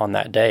dial on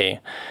that day,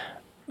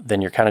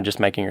 then you're kind of just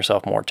making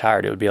yourself more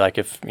tired. It would be like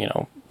if,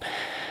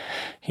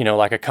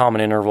 like a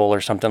common interval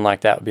or something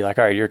like that would be like,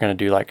 all right, you're going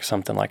to do like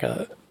something like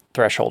a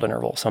threshold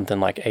interval,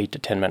 something like 8 to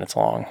 10 minutes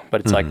long.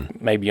 But it's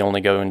like maybe you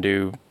only go and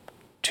do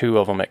 2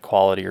 of them at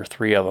quality or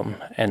 3 of them.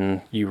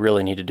 And you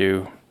really need to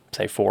do,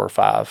 say, 4 or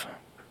 5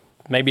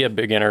 maybe a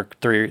beginner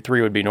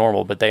three would be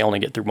normal, but they only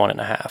get through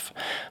 1.5.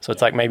 So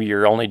it's like maybe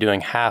you're only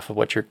doing half of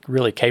what you're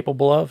really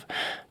capable of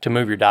to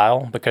move your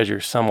dial because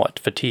you're somewhat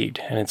fatigued.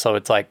 And so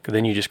it's like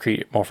then you just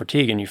create more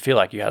fatigue and you feel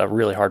like you had a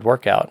really hard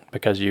workout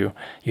because you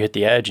hit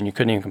the edge and you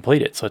couldn't even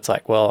complete it. So it's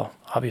like, well,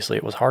 obviously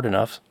it was hard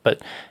enough,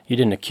 but you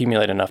didn't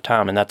accumulate enough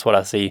time. And that's what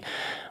I see.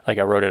 Like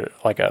I wrote it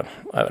like an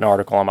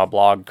article on my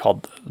blog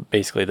called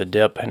basically The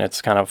Dip, and it's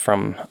kind of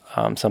from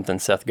something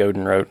Seth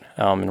Godin wrote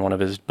in one of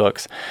his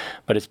books.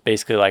 But it's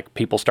basically like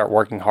people start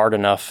working hard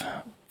enough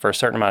for a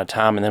certain amount of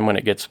time, and then when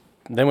it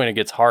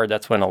gets hard,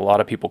 that's when a lot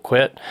of people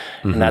quit.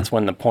 And that's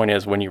when the point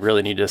is when you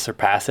really need to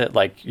surpass it.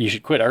 Like you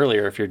should quit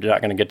earlier if you're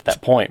not going to get to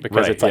that point,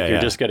 because it's like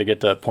you're just going to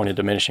get to a point of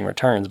diminishing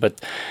returns.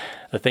 But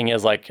the thing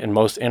is, like in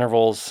most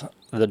intervals,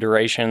 the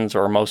durations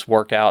or most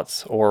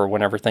workouts or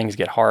whenever things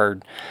get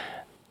hard,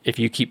 if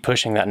you keep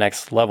pushing that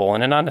next level,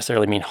 and it not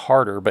necessarily mean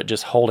harder, but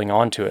just holding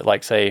on to it,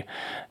 like say,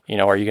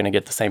 are you going to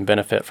get the same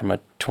benefit from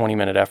a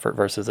 20-minute effort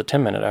versus a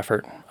 10-minute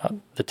effort?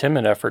 The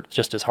 10-minute effort is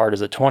just as hard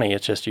as a 20.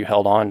 It's just you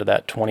held on to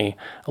that 20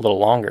 a little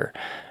longer.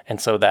 And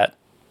so that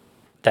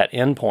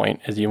end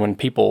point is when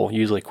people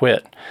usually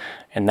quit.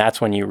 And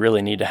that's when you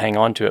really need to hang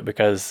on to it,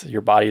 because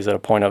your body's at a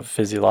point of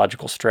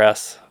physiological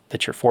stress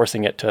that you're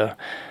forcing it to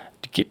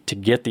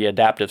get the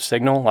adaptive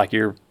signal. Like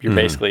you're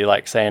basically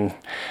like saying,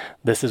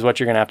 this is what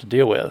you're going to have to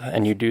deal with.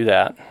 And you do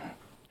that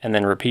and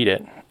then repeat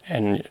it.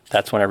 And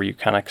that's whenever you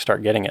kind of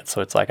start getting it.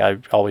 So it's like, I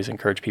always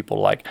encourage people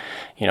to like,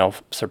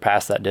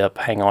 surpass that dip,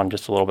 hang on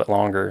just a little bit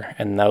longer.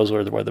 And those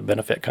are where the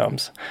benefit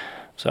comes.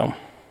 So.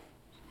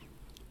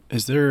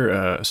 Is there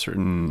a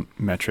certain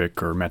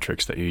metric or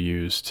metrics that you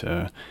use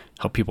to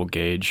help people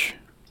gauge,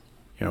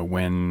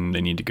 when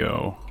they need to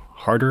go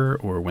harder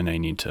or when they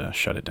need to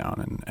shut it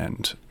down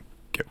and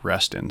get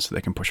rest in so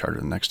they can push harder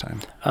the next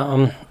time?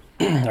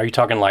 Are you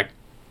talking like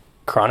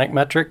chronic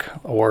metric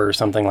or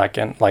something like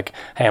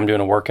hey, I'm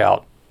doing a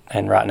workout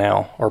and right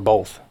now, or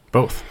both?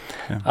 Both.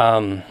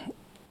 Yeah.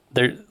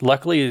 There,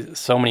 luckily,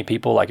 so many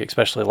people, like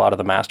especially a lot of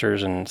the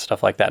masters and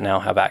stuff like that now,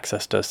 have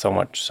access to so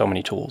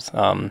many tools.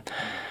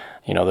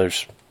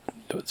 There's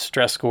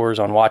stress scores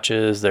on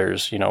watches.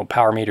 There's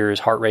power meters,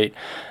 heart rate.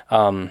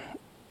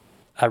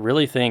 I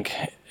really think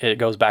it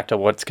goes back to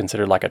what's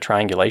considered like a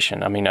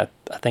triangulation. I mean, I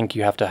think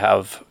you have to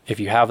have, if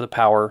you have the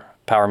power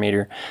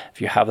meter, if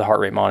you have the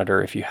heart rate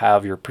monitor, if you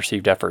have your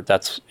perceived effort,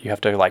 you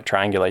have to like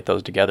triangulate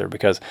those together,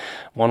 because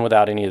one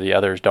without any of the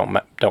others don't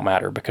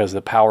matter, because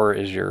the power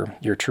is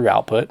your true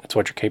output. It's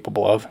what you're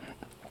capable of.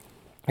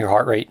 Your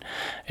heart rate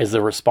is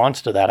the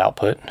response to that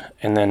output,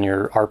 and then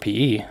your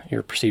RPE,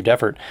 your perceived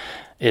effort,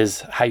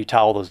 is how you tie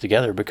all those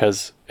together.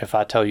 Because if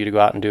I tell you to go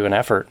out and do an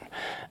effort,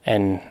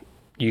 and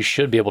you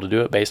should be able to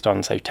do it based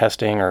on, say,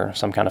 testing or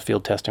some kind of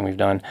field testing we've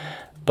done,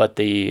 but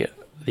the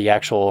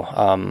actual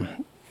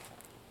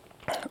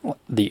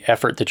the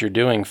effort that you're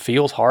doing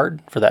feels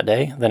hard for that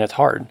day, then it's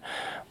hard.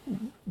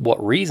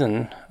 What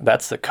reason?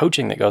 That's the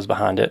coaching that goes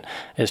behind it,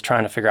 is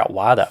trying to figure out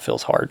why that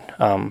feels hard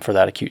for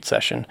that acute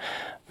session.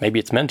 Maybe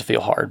it's meant to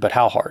feel hard, but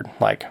how hard?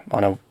 Like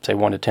on a, say,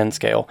 1 to 10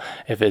 scale,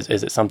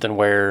 is it something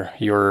where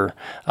you're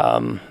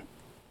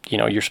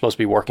supposed to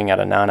be working at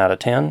a 9 out of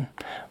 10?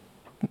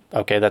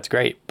 Okay, that's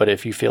great. But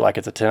if you feel like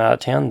it's a 10 out of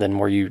 10, then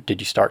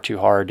did you start too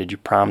hard? Did you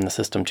prime the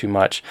system too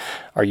much?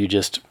 Are you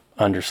just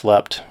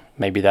underslept?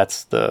 Maybe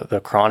that's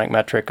the chronic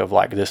metric of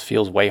like, this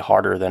feels way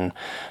harder than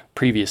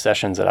previous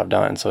sessions that I've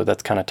done. So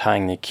that's kind of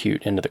tying the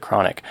acute into the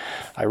chronic.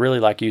 I really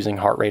like using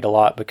heart rate a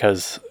lot,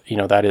 because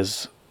that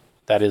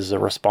is a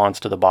response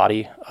to the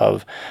body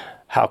of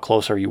how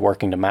close are you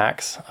working to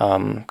max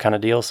kind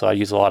of deal. So I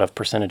use a lot of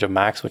percentage of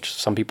max, which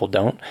some people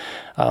don't.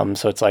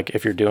 So it's like,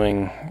 if you're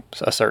doing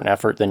a certain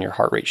effort, then your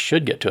heart rate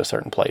should get to a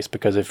certain place,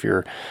 because if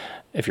you're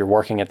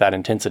working at that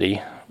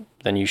intensity,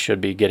 then you should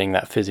be getting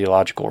that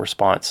physiological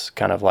response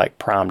kind of like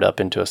primed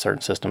up into a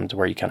certain system to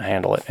where you can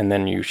handle it. And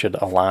then you should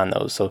align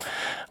those. So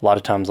a lot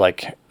of times,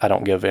 like, I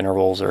don't give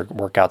intervals or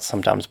workouts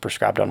sometimes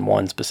prescribed on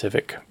one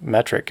specific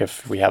metric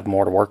if we have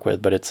more to work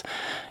with, but it's,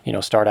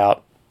 start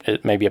out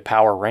at maybe a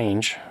power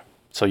range,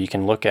 so you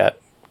can look at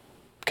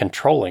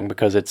controlling,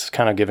 because it's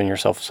kind of giving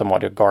yourself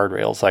somewhat a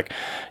guardrail. It's like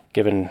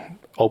giving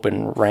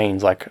open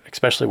reins, like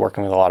especially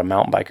working with a lot of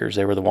mountain bikers.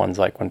 They were the ones,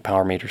 like when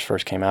power meters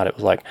first came out, it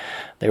was like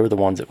they were the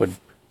ones that would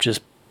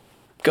just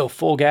go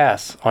full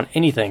gas on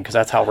anything, because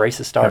that's how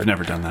races start. I've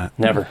never done that.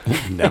 Never.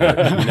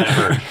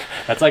 Never.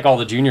 That's like all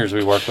the juniors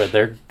we work with.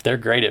 They're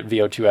great at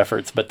VO2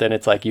 efforts, but then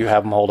it's like you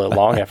have them hold a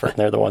long effort, and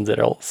they're the ones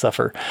that'll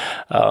suffer.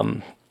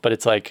 But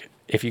it's like,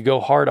 if you go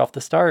hard off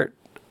the start,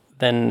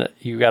 then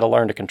you got to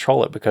learn to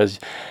control it, because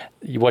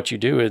what you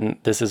do, and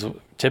this is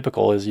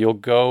typical, is you'll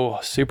go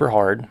super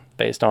hard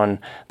based on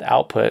the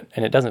output,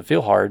 and it doesn't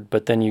feel hard,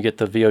 but then you get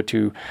the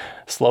VO2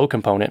 slow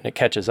component and it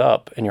catches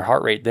up, and your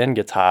heart rate then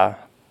gets high.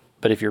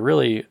 But if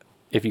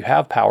you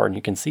have power and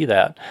you can see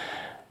that,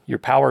 your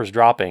power is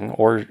dropping,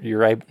 or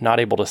you're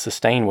not able to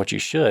sustain what you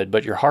should,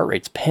 but your heart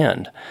rate's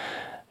pinned.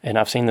 And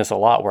I've seen this a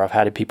lot, where I've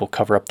had people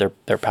cover up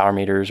their power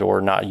meters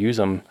or not use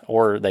them,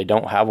 or they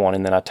don't have one,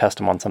 and then I test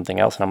them on something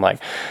else, and I'm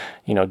like,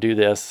 do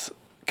this,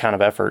 kind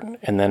of effort,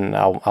 and then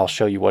I'll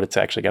show you what it's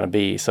actually going to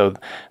be. So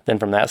then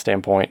from that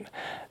standpoint,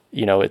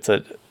 it's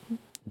a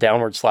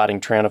downward sliding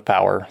trend of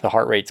power. The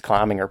heart rate's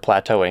climbing or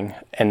plateauing,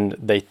 and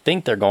they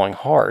think they're going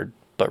hard,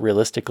 but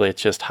realistically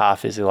it's just high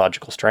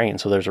physiological strain.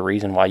 So there's a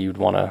reason why you'd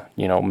want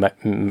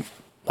to,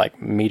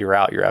 like meter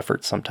out your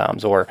efforts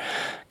sometimes or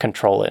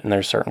control it. And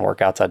there's certain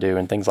workouts I do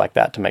and things like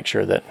that to make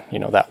sure that,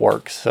 that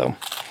works. So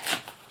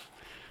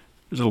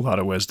there's a lot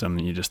of wisdom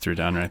that you just threw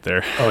down right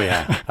there. Oh,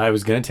 yeah. I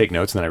was going to take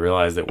notes, and then I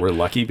realized that we're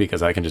lucky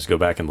because I can just go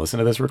back and listen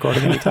to this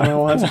recording anytime I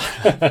want.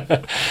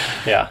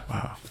 Yeah.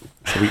 Wow.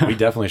 So we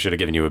definitely should have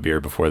given you a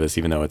beer before this,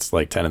 even though it's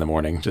like 10 in the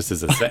morning, just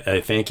as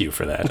a thank you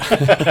for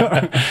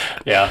that.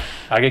 Yeah.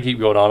 I could keep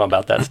going on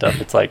about that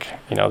stuff. It's like,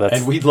 that's...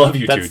 And we'd love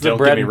you to. That's the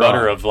bread and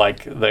butter of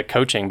like the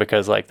coaching,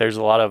 because like there's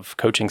a lot of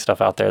coaching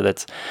stuff out there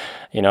that's,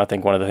 I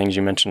think one of the things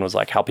you mentioned was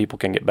like how people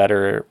can get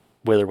better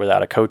with or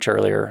without a coach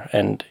earlier.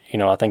 And,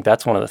 I think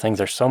that's one of the things.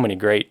 There's so many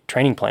great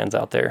training plans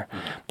out there,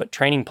 but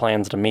training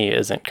plans to me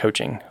isn't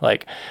coaching.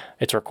 Like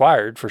it's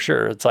required for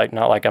sure. It's like,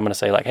 not like I'm going to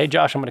say like, hey,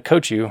 Josh, I'm going to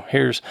coach you.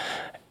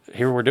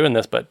 Here we're doing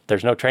this, but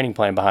there's no training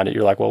plan behind it.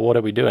 You're like, well, what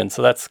are we doing?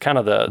 So that's kind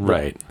of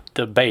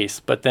the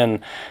base. But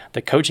then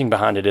the coaching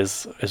behind it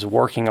is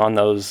working on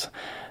those.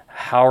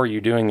 How are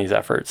you doing these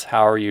efforts?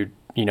 How are you,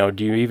 do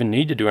you even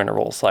need to do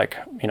intervals? Like,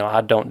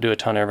 I don't do a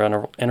ton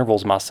of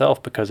intervals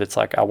myself because it's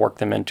like I work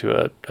them into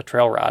a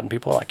trail ride, and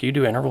people are like, you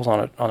do intervals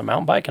on a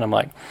mountain bike? And I'm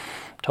like,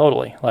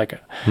 totally.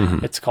 Like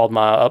it's called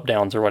my up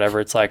downs or whatever.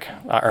 It's like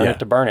I earn it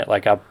to burn it.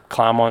 Like I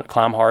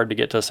climb hard to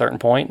get to a certain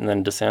point and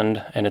then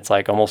descend, and it's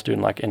like almost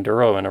doing like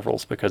enduro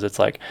intervals, because it's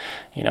like,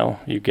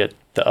 you get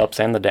the ups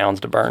and the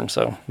downs to burn,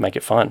 so make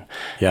it fun.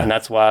 Yeah. And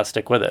that's why I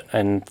stick with it.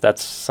 And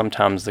that's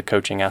sometimes the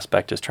coaching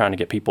aspect is trying to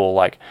get people,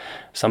 like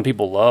some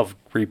people love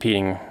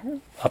repeating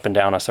up and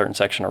down a certain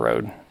section of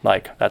road.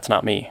 Like that's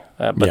not me.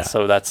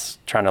 So that's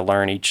trying to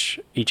learn each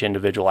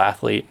individual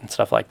athlete and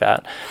stuff like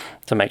that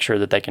to make sure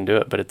that they can do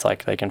it. But it's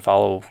like they can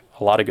follow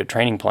a lot of good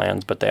training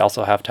plans, but they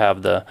also have to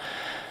have the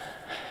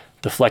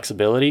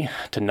flexibility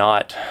to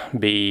not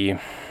be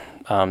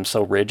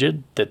so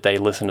rigid that they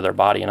listen to their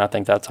body. And I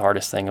think that's the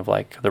hardest thing of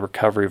like the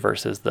recovery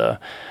versus the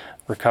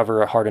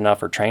recover hard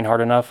enough or train hard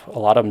enough. A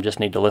lot of them just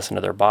need to listen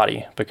to their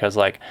body, because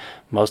like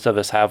most of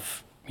us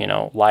have,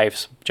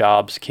 lives,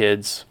 jobs,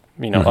 kids,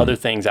 other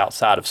things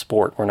outside of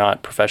sport. We're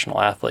not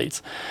professional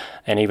athletes.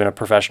 And even a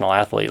professional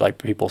athlete, like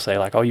people say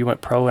like, oh, you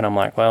went pro. And I'm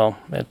like, well,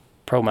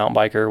 pro mountain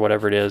biker,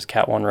 whatever it is,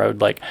 Cat 1 road.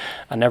 Like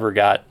I never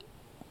got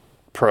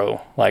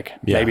pro. Like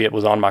maybe it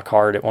was on my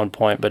card at one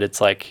point, but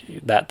it's like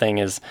that thing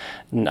is,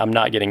 I'm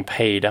not getting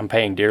paid. I'm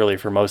paying dearly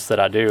for most that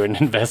I do and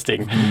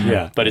investing.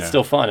 But it's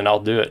still fun, and I'll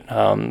do it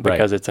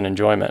because it's an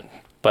enjoyment.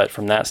 But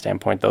from that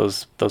standpoint,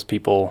 those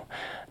people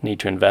need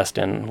to invest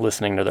in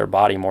listening to their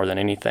body more than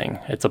anything.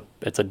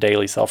 It's a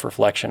daily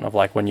self-reflection of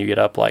like when you get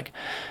up, like,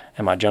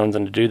 am I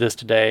jonesing to do this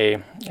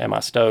today? Am I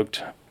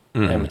stoked?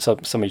 Am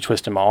somebody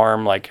twisting my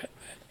arm? Like,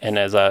 and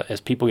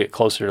as people get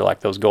closer to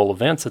like those goal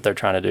events that they're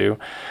trying to do,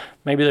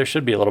 maybe there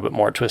should be a little bit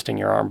more twisting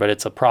your arm, but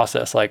it's a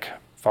process. Like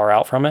far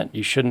out from it,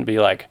 you shouldn't be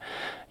like,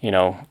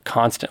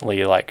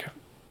 constantly like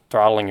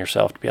throttling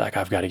yourself to be like,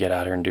 I've got to get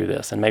out here and do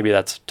this. And maybe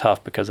that's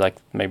tough because like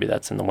maybe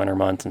that's in the winter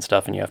months and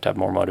stuff, and you have to have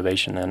more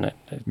motivation than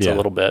it's a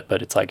little bit,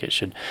 but it's like it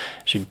should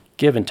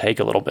give and take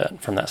a little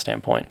bit from that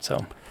standpoint.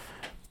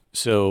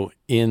 So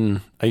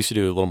I used to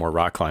do a little more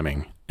rock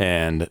climbing,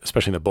 and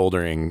especially in the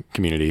bouldering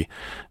community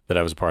that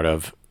I was a part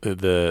of,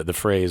 the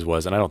phrase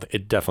was, and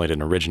it definitely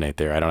didn't originate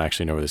there. I don't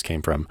actually know where this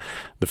came from.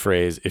 The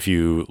phrase, if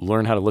you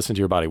learn how to listen to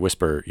your body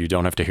whisper, you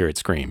don't have to hear it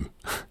scream.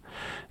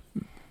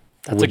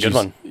 That's a good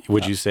one.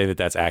 Would you say that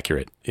that's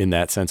accurate in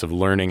that sense of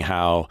learning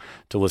how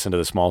to listen to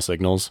the small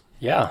signals?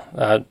 Yeah,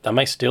 I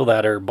may steal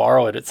that or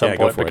borrow it at some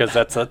point, because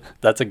that's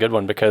a good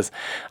one, because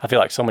I feel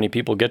like so many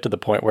people get to the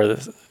point where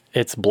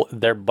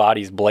their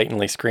body's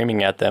blatantly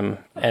screaming at them,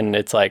 and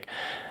it's like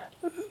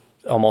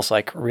almost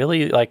like,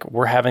 really, like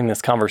we're having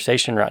this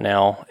conversation right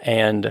now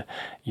and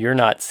you're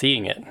not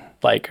seeing it.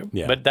 Like,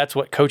 but that's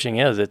what coaching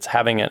is. It's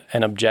having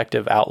an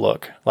objective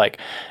outlook. Like,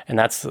 and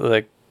that's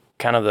the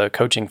kind of the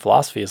coaching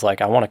philosophy is like,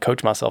 I want to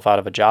coach myself out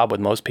of a job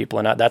with most people.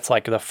 And that's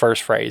like the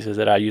first phrase is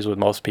that I use with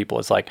most people.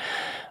 It's like,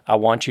 I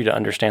want you to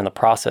understand the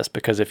process,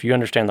 because if you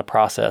understand the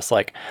process,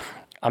 like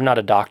I'm not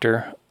a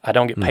doctor. I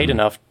don't get paid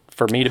enough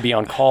for me to be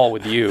on call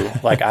with you.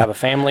 Like I have a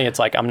family. It's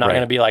like, I'm not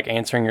going to be like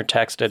answering your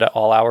text at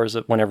all hours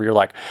whenever you're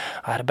like,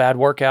 I had a bad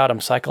workout,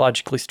 I'm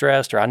psychologically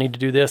stressed, or I need to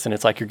do this. And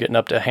it's like, you're getting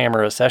up to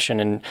hammer a session,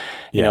 and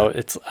you know,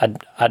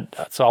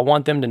 so I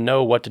want them to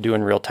know what to do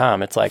in real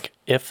time. It's like,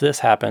 if this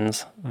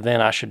happens, then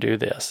I should do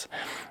this.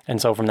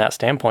 And so from that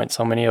standpoint,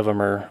 so many of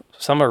them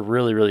some are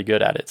really, really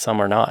good at it.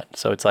 Some are not.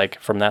 So it's like,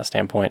 from that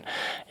standpoint,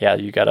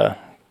 you gotta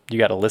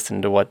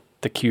listen to what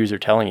the cues are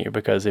telling you,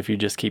 because if you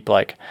just keep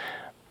like,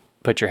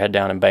 put your head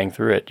down and bang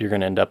through it, you're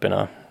going to end up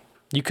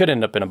you could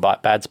end up in a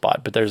bad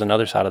spot. But there's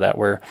another side of that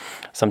where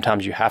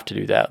sometimes you have to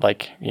do that.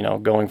 Like, you know,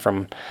 going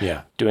from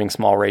doing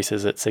small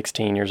races at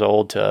 16 years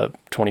old to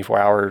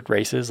 24-hour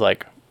races,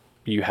 like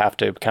you have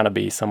to kind of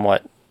be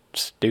somewhat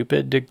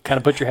stupid to kind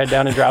of put your head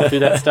down and drive through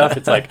that stuff.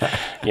 It's like,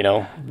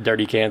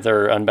 Dirty Kansas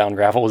or Unbound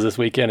Gravel was this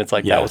weekend. It's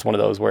like, that was one of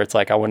those where it's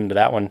like, I went into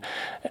that one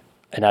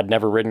and I'd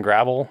never ridden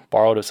gravel,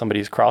 borrowed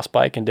somebody's cross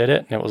bike and did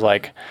it. And it was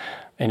like,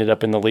 ended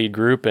up in the lead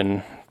group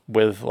and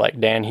with like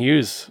Dan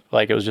Hughes,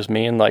 like it was just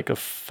me and like a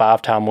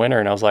 5-time winner.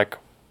 And I was like,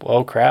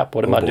 oh crap,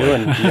 what am I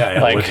doing?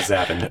 Like, what just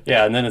happened?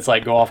 Yeah, and then it's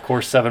like go off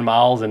course 7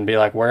 miles and be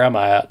like, where am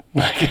I at?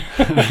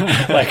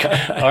 Like,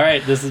 all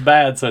right, this is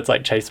bad. So it's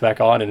like chase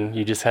back on, and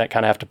you just kind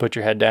of have to put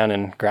your head down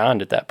and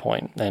grind at that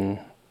point. And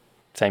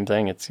same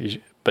thing,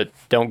 but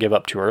don't give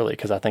up too early,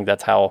 because I think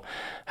that's how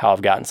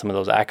I've gotten some of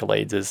those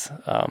accolades is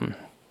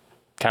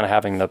kind of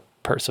having the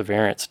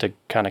perseverance to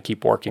kind of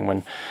keep working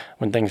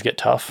when things get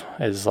tough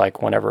is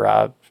like whenever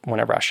I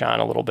shine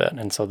a little bit.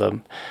 And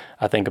so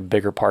I think a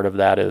bigger part of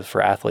that is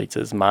for athletes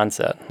is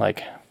mindset.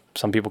 Like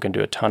some people can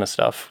do a ton of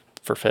stuff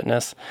for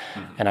fitness.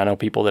 Mm-hmm. And I know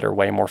people that are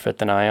way more fit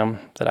than I am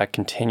that I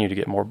continue to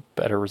get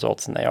better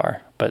results than they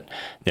are. But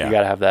you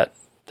got to have that.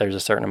 There's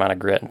a certain amount of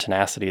grit and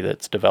tenacity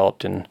that's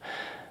developed in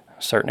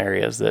certain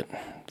areas that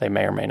they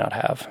may or may not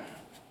have.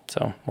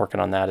 So working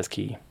on that is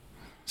key.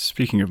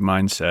 Speaking of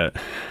mindset,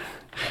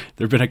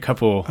 there have been a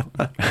couple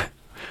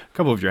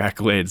of your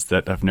accolades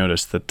that I've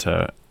noticed that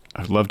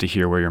I'd love to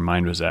hear where your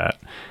mind was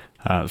at.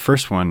 The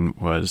first one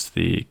was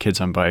the Kids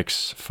on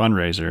Bikes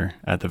fundraiser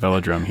at the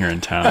Velodrome here in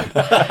town,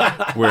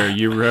 where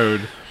you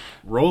rode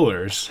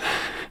rollers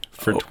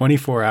for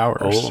 24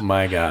 hours. Oh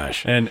my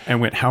gosh. And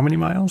went how many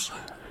miles?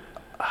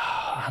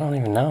 I don't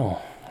even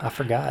know. I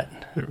forgot.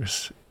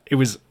 It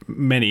was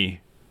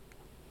many.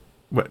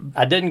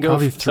 I didn't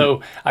go,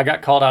 so I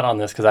got called out on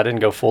this because I didn't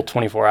go full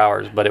 24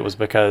 hours, but it was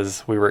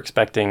because we were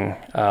expecting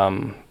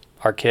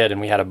our kid and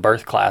we had a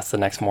birth class the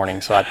next morning.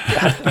 So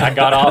I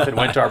got off and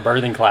went to our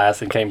birthing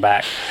class and came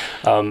back.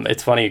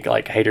 It's funny,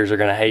 like haters are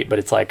going to hate, but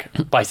it's like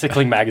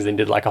Bicycling Magazine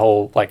did like a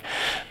whole like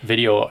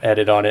video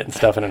edit on it and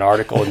stuff in an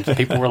article. And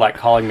people were like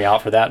calling me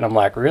out for that. And I'm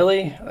like,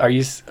 really?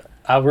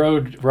 I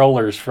rode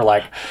rollers for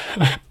like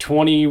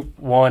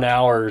 21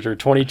 hours or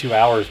 22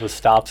 hours with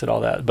stops and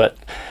all that. But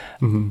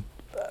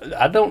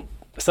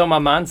so my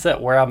mindset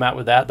where I'm at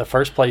with that, the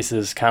first place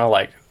is kind of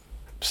like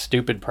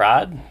stupid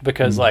pride,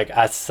 because like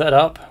I set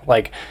up,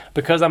 like,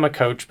 because I'm a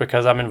coach,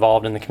 because I'm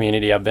involved in the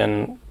community, I've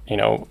been,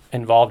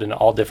 involved in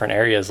all different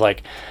areas.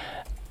 Like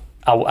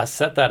I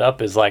set that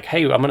up as like,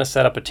 hey, I'm going to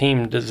set up a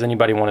team. Does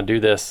anybody want to do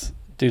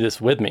this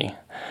with me?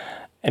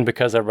 And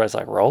because everybody's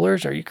like,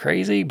 rollers, are you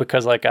crazy?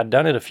 Because like I'd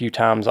done it a few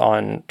times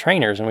on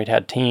trainers and we'd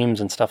had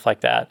teams and stuff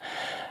like that.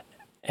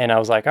 And I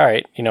was like, all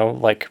right,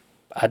 like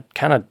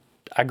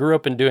I grew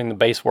up in doing the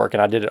base work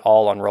and I did it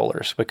all on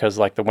rollers, because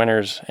like the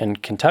winters in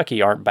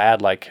Kentucky aren't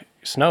bad like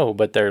snow,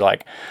 but they're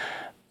like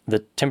the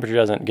temperature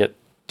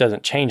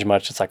doesn't change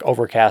much. It's like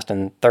overcast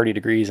and 30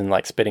 degrees and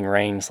like spitting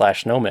rain /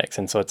 snow mix.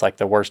 And so it's like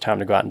the worst time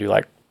to go out and do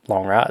like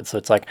long rides. So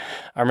it's like,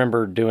 I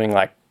remember doing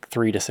like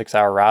 3 to 6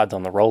 hour rides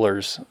on the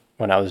rollers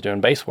when I was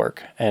doing base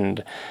work.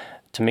 And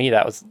to me,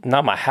 that was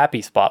not my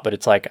happy spot, but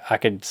it's like I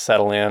could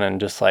settle in and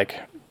just like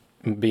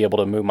be able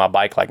to move my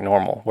bike like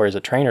normal. Whereas a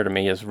trainer to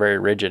me is very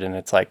rigid, and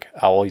it's like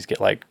I always get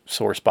like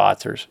sore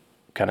spots or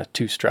kind of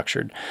too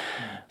structured.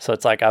 So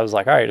it's like I was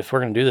like, all right, if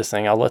we're gonna do this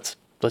thing, let's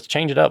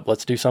change it up.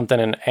 Let's do something,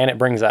 and it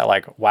brings that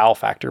like wow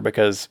factor,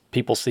 because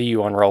people see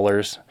you on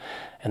rollers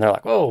and they're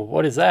like, whoa,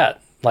 what is that?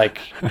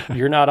 Like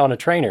you're not on a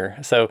trainer.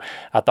 So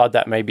I thought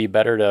that may be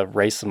better to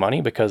raise some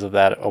money because of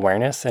that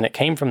awareness. And it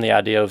came from the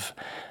idea of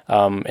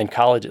in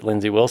college at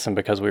Lindsey Wilson,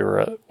 because we were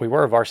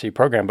a varsity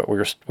program, but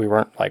we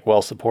weren't like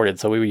well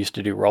supported. So we used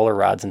to do roller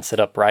rides and sit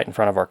up right in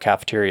front of our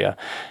cafeteria,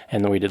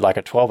 and then we did like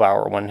a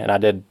 12-hour one, and I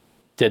did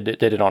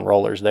it on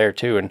rollers there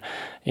too. And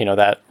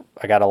that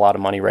I got a lot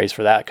of money raised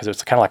for that, because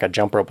it's kind of like a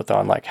jump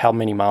rope-a-thon, like how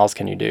many miles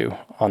can you do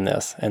on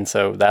this? And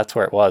so that's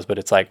where it was. But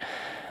it's like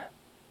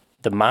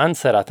the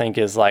mindset, I think,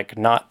 is like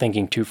not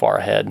thinking too far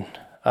ahead,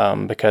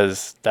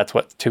 because that's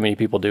what too many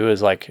people do,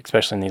 is like,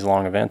 especially in these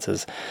long events,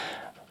 is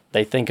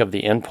they think of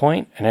the end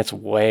point and it's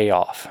way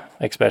off,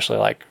 especially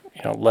like,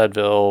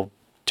 Leadville,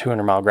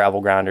 200-mile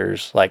gravel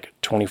grinders, like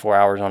 24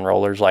 hours on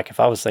rollers. Like if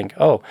I was thinking,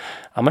 oh,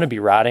 I'm going to be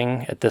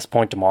riding at this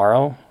point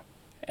tomorrow,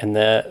 and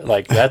then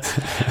like that's,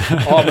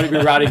 I'm going to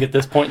be riding at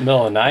this point in the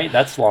middle of the night,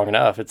 that's long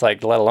enough. It's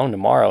like, let alone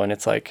tomorrow. And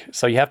it's like,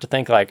 so you have to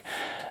think like,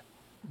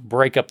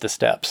 break up the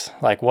steps,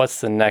 like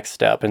what's the next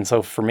step? And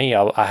so for me,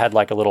 I had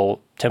like a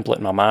little template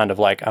in my mind of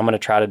like, I'm going to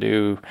try to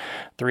do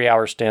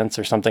 3-hour stints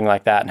or something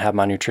like that and have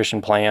my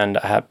nutrition planned.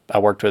 I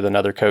worked with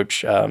another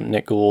coach,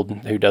 Nick Gould,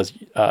 who does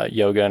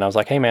yoga. And I was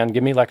like, hey man,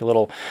 give me like a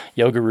little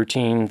yoga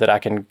routine that I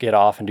can get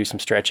off and do some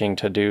stretching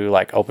to do,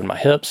 like open my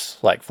hips,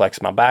 like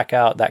flex my back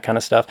out, that kind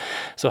of stuff.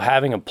 So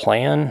having a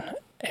plan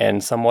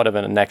and somewhat of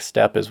a next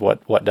step is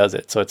what does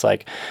it. So it's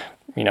like,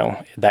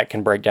 that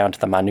can break down to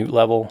the minute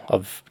level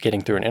of getting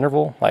through an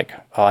interval. Like,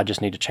 oh, I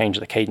just need to change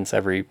the cadence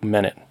every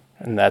minute.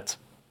 And that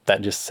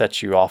just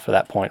sets you off at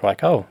that point.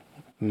 Like, oh,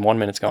 1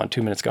 minute's gone,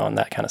 2 minutes gone,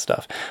 that kind of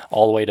stuff,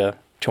 all the way to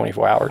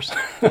 24 hours.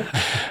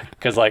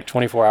 Because like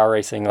 24-hour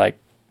racing, like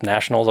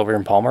nationals over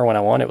in Palmer, when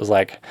I won, it was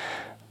like,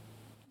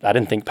 I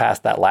didn't think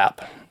past that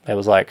lap. It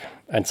was like,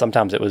 And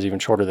sometimes it was even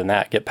shorter than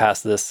that. Get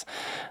past this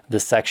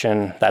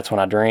section, that's when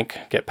I drink.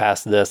 Get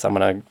past this, I'm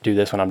going to do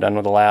this when I'm done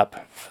with the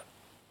lap.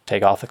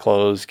 Take off the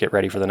clothes, get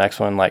ready for the next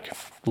one, like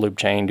lube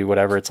chain, do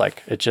whatever. It's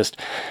like, it's just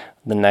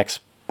the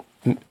next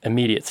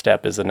immediate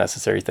step is a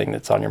necessary thing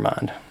that's on your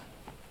mind.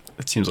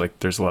 It seems like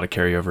there's a lot of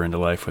carryover into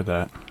life with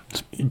that.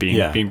 Just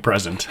being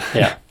present.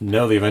 Yeah.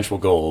 Know the eventual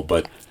goal,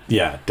 but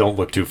don't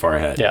look too far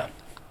ahead. Yeah.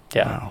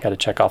 Wow. Got to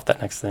check off that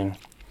next thing.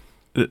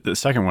 The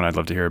second one I'd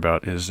love to hear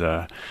about is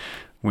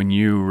when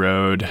you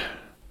rode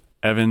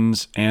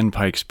Evans and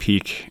Pikes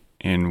Peak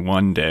in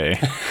one day.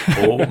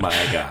 Oh my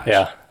gosh.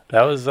 Yeah.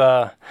 That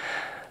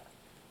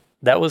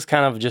was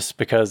kind of just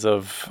because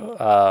of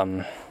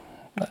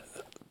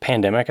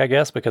pandemic, I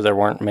guess, because there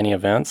weren't many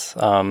events.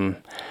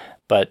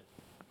 But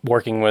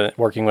working with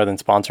and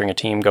sponsoring a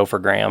team, Go for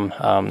Graham,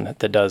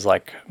 that does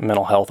like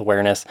mental health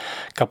awareness.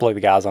 A couple of the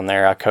guys on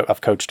there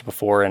I've coached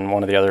before, and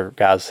one of the other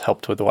guys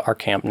helped with our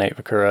camp, Nate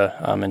Vakura,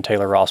 and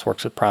Taylor Ross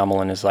works with Primal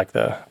and is like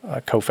the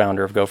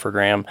co-founder of Go for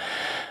Graham.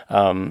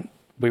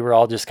 We were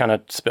all just kind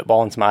of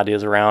spitballing some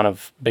ideas around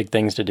of big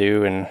things to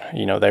do, and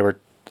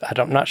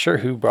I'm not sure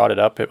who brought it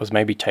up. It was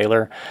maybe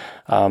Taylor.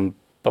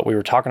 But we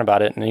were talking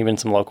about it, and even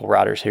some local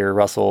riders here,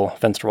 Russell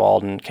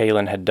Fensterwald and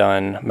Kalen, had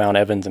done Mount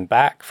Evans and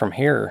back from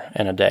here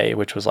in a day,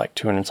 which was like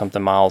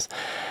 200-something miles.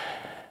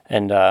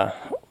 And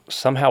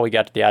somehow we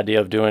got to the idea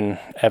of doing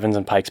Evans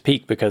and Pikes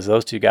Peak because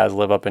those two guys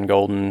live up in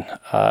Golden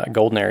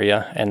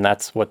area, and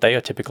that's what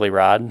they typically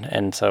ride.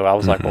 And so I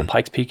was like, well,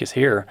 Pikes Peak is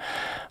here.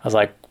 I was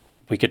like,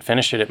 we could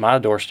finish it at my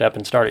doorstep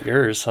and start at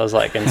yours. I was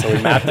like, and so we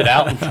mapped it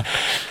out.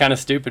 Kind of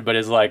stupid, but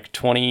it's like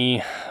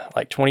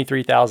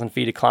 23,000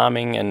 feet of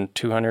climbing and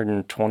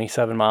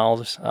 227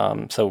 miles.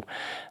 So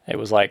it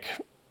was like,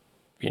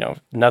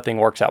 nothing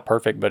works out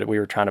perfect, but we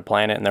were trying to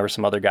plan it. And there were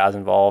some other guys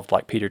involved,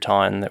 like Peter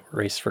Ton that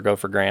raced for Go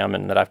for Graham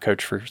and that I've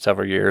coached for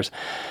several years.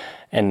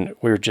 And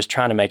we were just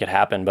trying to make it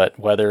happen, but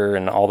weather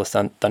and all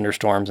the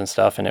thunderstorms and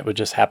stuff. And it would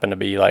just happen to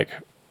be like,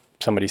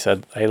 somebody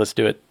said, hey, let's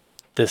do it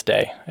this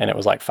day. And it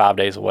was like 5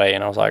 days away.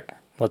 And I was like,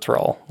 let's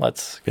roll.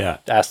 Let's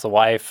ask the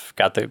wife,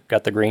 got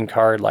the green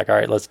card. Like, all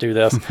right, let's do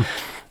this.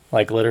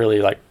 Like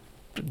literally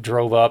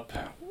drove up,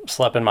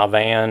 slept in my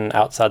van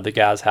outside the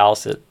guy's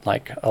house at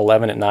like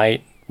 11 at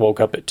night, woke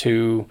up at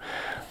 2,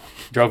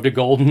 drove to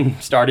Golden,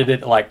 started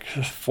at like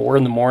 4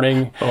 in the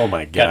morning. Oh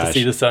my gosh. Got to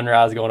see the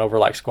sunrise going over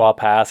like Squaw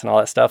Pass and all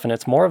that stuff. And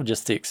it's more of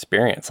just the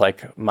experience.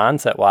 Like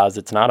mindset wise,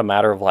 it's not a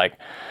matter of like,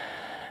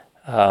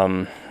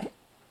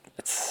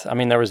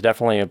 there was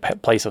definitely a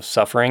place of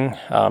suffering.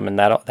 And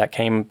that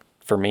came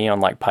for me on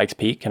like Pikes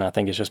Peak. And I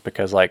think it's just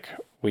because like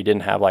we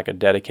didn't have like a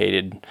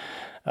dedicated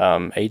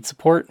aid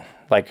support.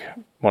 Like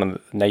one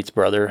of Nate's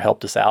brother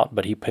helped us out,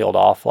 but he peeled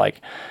off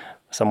like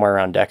somewhere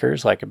around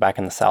Deckers, like back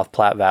in the South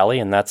Platte Valley.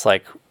 And that's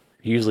like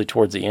usually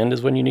towards the end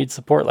is when you need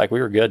support. Like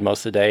we were good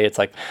most of the day. It's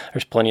like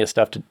there's plenty of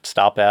stuff to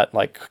stop at,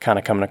 like kind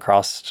of coming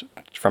across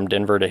from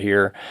Denver to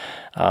here.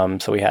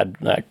 So we had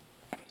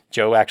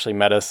Joe actually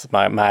met us,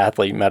 my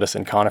athlete met us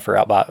in Conifer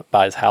out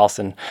by his house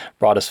and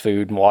brought us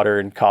food and water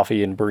and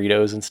coffee and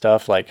burritos and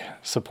stuff, like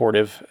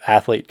supportive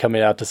athlete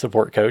coming out to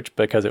support coach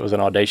because it was an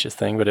audacious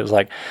thing. But it was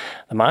like,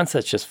 the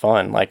mindset's just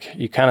fun. Like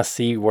you kind of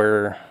see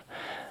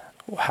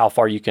how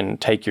far you can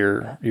take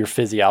your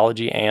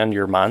physiology and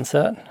your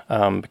mindset.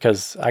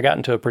 Because I got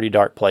into a pretty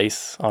dark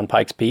place on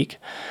Pikes Peak,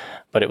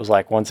 but it was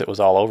like, once it was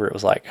all over, it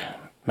was like,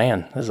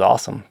 man, this is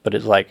awesome. But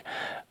it's like,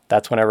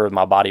 that's whenever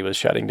my body was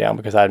shutting down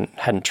because I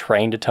hadn't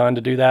trained a ton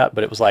to do that.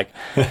 But it was like,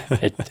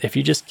 if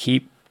you just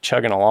keep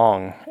chugging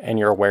along and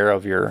you're aware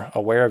of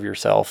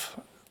yourself,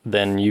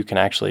 then you can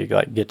actually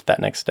like get to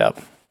that next step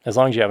as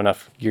long as you have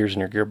enough gears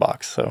in your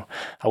gearbox. So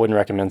I wouldn't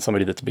recommend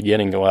somebody that's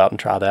beginning go out and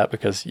try that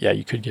because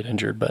you could get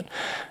injured, but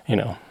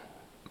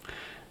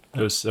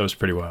That was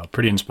pretty wild,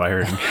 pretty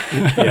inspiring.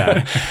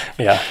 Yeah.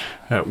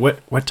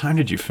 What time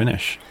did you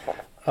finish?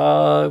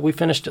 We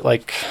finished at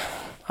like,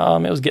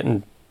 it was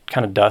getting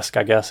kind of dusk,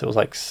 I guess. It was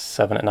like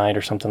 7 at night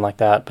or something like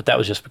that. But that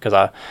was just because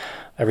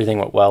everything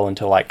went well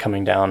until like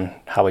coming down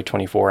Highway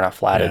 24 and I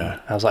flatted. Yeah.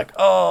 I was like,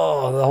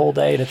 oh, the whole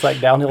day. And it's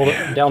like downhill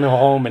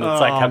home. And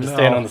it's like have to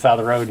stand on the side of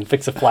the road and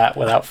fix a flat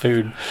without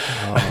food.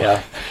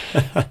 Yeah.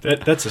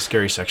 That's a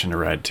scary section to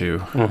ride too.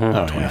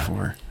 Mm-hmm.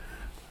 24. Yeah.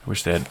 I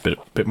wish they had a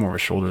bit more of a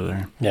shoulder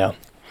there. Yeah.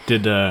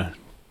 Did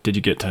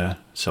you get to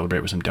celebrate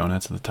with some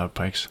donuts at the top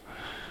Pikes?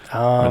 Or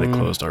are they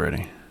closed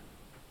already?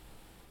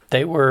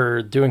 They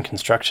were doing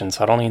construction,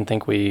 so I don't even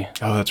think we...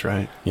 Oh, that's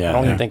right. Yeah. I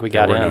don't even think we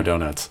got in. There were no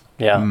donuts.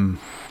 Yeah.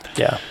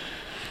 Yeah.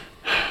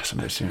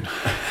 Someday soon.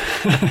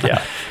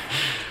 Yeah.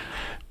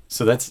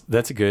 So that's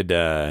a good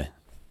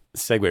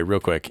segue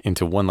real quick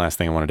into one last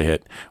thing I wanted to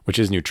hit, which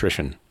is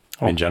nutrition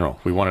in general.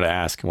 We wanted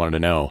to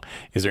know,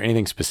 is there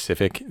anything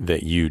specific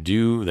that you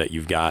do that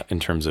you've got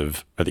in terms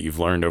of, or that you've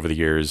learned over the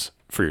years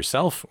for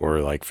yourself or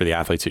like for the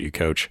athletes that you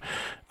coach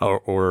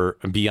or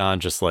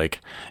beyond just like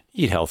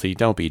eat healthy,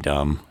 don't be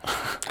dumb?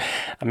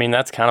 I mean,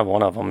 that's kind of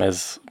one of them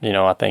is,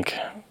 I think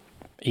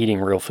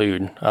eating real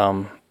food.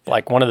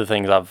 Like one of the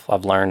things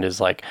I've learned is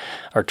like,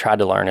 or tried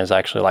to learn is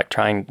actually like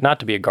trying not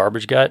to be a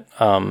garbage gut.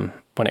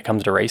 When when it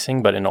comes to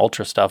racing, but in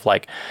ultra stuff,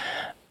 like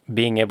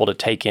being able to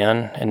take in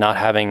and not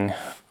having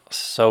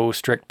so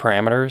strict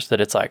parameters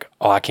that it's like,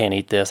 oh, I can't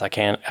eat this, I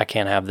can't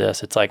have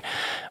this. It's like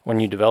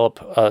when you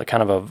develop a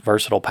kind of a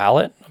versatile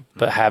palate,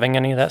 but having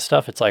any of that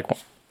stuff, it's like,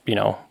 you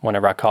know,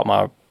 whenever I caught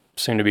my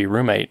soon-to-be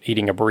roommate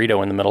eating a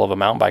burrito in the middle of a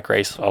mountain bike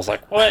race, I was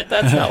like, what?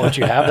 That's not what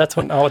you have. That's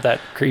not what that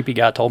creepy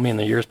guy told me in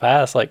the years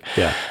past. Like,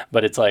 Yeah.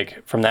 But it's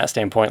like, from that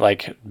standpoint,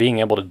 like being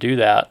able to do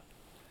that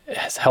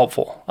is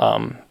helpful.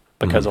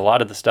 Because a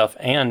lot of the stuff,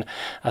 and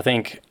I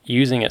think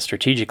using it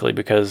strategically,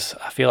 because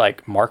I feel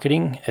like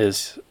marketing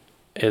is,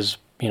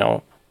 you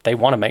know, they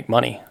want to make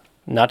money.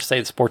 Not to say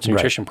that sports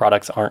nutrition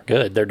products aren't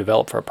good. They're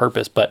developed for a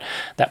purpose, but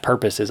that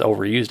purpose is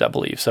overused, I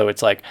believe. So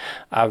it's like,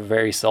 I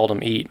very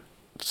seldom eat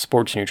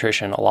sports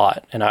nutrition a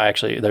lot. And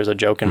there's a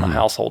joke in my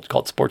household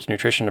called sports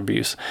nutrition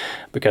abuse,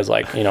 because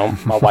like, you know,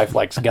 my wife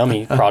likes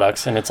gummy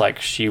products, and it's like,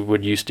 she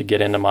would used to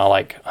get into my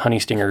like honey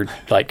stinger,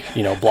 like,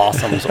 you know,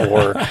 blossoms,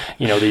 or,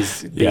 you know,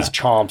 these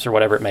chomps or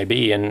whatever it may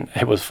be. And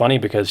it was funny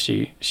because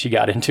she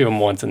got into them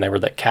once, and they were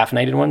the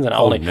caffeinated ones. And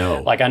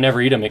I never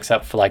eat them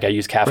except for like, I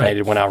use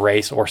caffeinated when I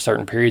race or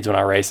certain periods when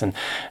I race. And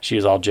she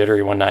was all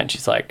jittery one night, and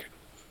she's like,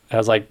 I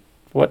was like,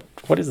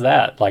 what is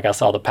that? Like, I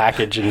saw the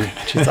package, and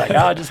she's like,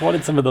 I just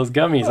wanted some of those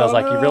gummies. I was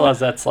like, you realize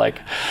that's like,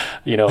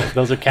 you know,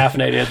 those are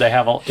caffeinated. They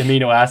have all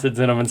amino acids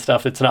in them and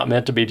stuff. It's not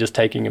meant to be just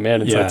taking them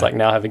in. And so it's like,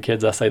 now having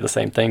kids, I say the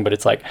same thing, but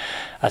it's like,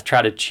 I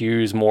try to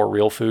choose more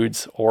real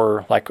foods.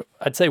 Or like,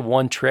 I'd say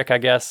one trick, I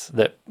guess,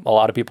 that a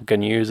lot of people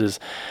can use is,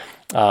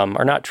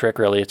 or not trick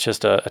really, it's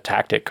just a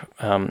tactic,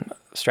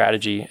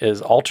 strategy, is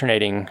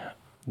alternating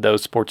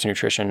those sports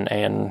nutrition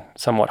and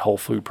somewhat whole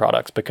food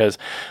products, because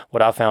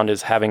what I found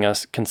is having a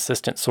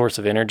consistent source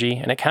of energy,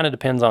 and it kind of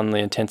depends on the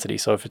intensity.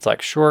 So if it's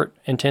like short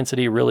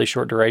intensity, really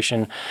short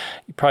duration,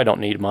 you probably don't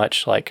need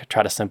much. Like,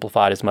 try to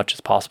simplify it as much as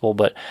possible.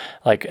 But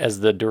like, as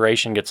the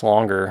duration gets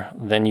longer,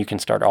 then you can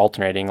start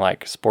alternating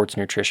like sports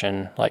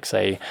nutrition, like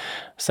say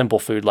simple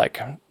food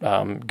like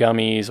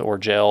gummies or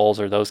gels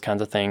or those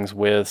kinds of things,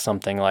 with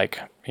something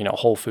like, you know,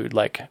 whole food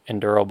like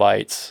Enduro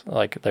Bites,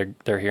 like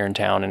they're here in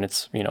town, and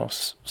it's, you know,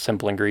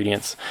 simple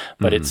ingredients,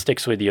 but it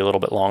sticks with you a little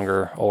bit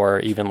longer. Or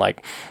even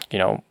like, you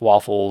know,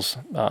 waffles,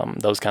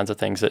 those kinds of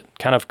things that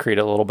kind of create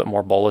a little bit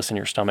more bolus in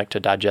your stomach to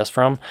digest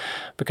from,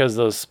 because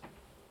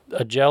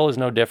a gel is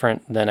no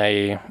different than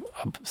a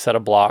set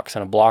of blocks,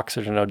 and a blocks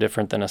are no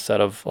different than a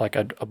set of like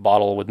a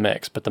bottle with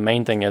mix. But the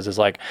main thing is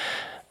like,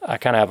 I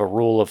kind of have a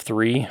rule of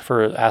 3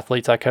 for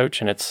athletes I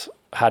coach, and it's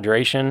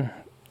hydration,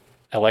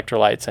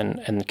 electrolytes,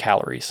 and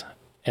calories,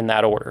 in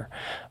that order.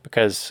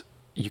 Because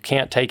you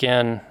can't take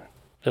in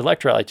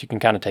electrolytes, you can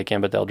kind of take in,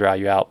 but they'll dry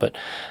you out. But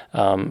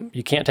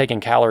you can't take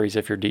in calories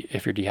if you're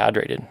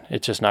dehydrated.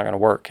 It's just not going to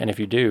work. And if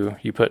you do,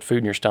 you put food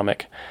in your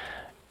stomach,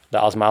 the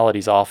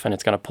osmolity's off, and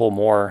it's going to pull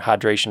more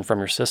hydration from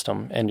your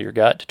system into your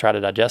gut to try to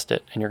digest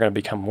it, and you're going to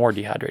become more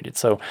dehydrated.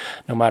 So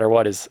no matter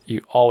what,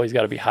 you always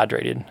got to be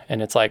hydrated.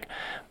 And it's like,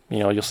 you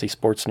know, you'll see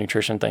sports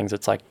nutrition things.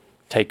 It's like,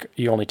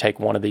 you only take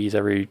one of these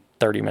every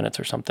 30 minutes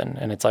or something.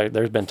 And it's like,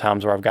 there's been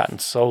times where I've gotten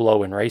so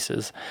low in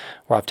races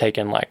where I've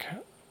taken like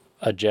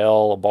a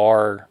gel, a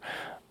bar,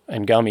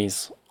 and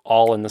gummies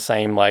all in the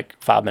same like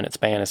 5-minute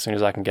span as soon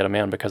as I can get them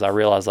in, because I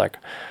realize like,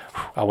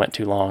 I went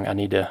too long. I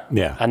need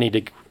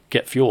to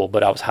get fuel,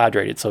 but I was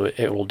hydrated, so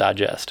it will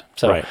digest.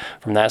 So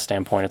from that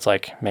standpoint, it's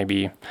like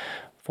maybe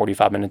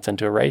 45 minutes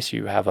into a race,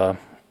 you have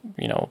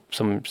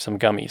some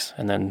gummies,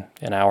 and then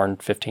an hour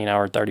and 15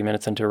 hour, 30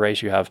 minutes into a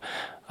race, you have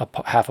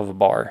half of a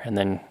bar, and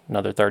then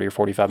another 30 or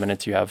 45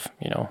 minutes, you have,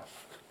 you know,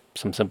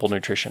 some simple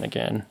nutrition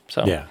again.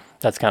 So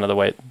that's kind of the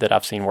way that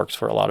I've seen works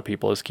for a lot of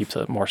people, is keeps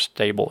a more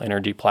stable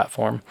energy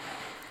platform.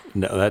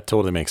 No, that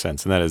totally makes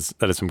sense. And that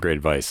is some great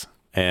advice.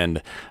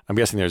 And I'm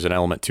guessing there's an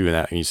element too in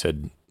that. And you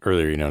said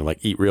earlier, you know, like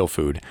eat real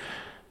food,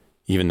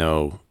 even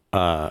though,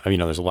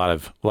 there's a lot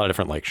of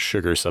different like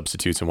sugar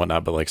substitutes and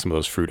whatnot, but like some of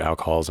those fruit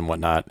alcohols and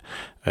whatnot,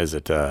 is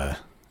it,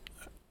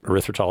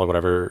 erythritol or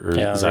whatever, or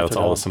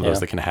xylitol, some of those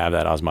that can have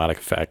that osmotic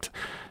effect,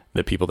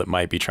 that people that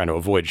might be trying to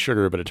avoid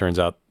sugar, but it turns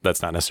out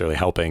that's not necessarily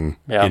helping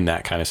in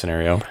that kind of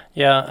scenario.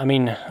 Yeah. I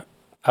mean,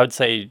 I would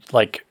say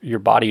like your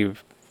body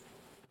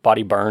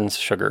burns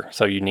sugar,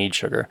 so you need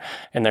sugar.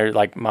 And they're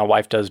like, my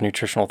wife does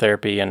nutritional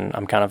therapy, and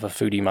I'm kind of a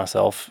foodie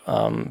myself,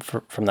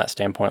 from that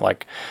standpoint,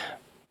 like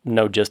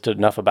know just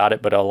enough about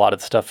it, but a lot of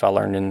the stuff I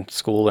learned in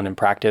school and in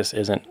practice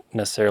isn't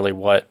necessarily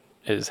what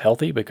is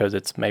healthy, because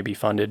it's maybe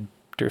funded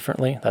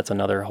differently. That's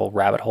another whole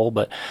rabbit hole.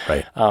 But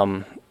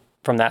from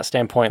that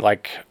standpoint,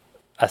 like,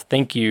 I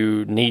think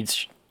you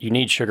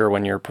need sugar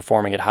when you're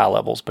performing at high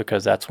levels,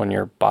 because that's when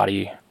your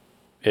body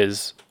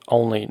is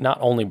not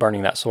only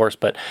burning that source,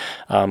 but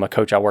a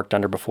coach I worked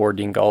under before,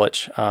 Dean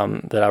Gullich,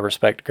 that I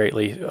respect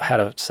greatly,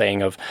 had a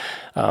saying of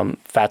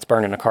fats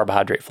burn in a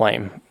carbohydrate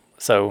flame.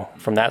 So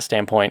from that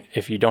standpoint,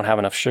 if you don't have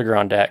enough sugar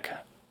on deck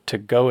to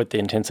go at the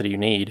intensity you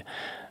need,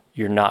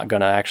 you're not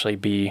going to actually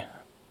be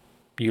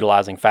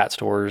utilizing fat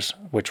stores,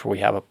 which we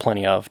have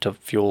plenty of to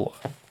fuel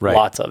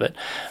lots of it.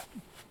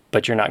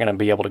 But you're not going to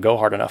be able to go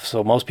hard enough.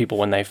 So most people,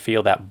 when they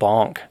feel that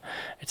bonk,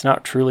 it's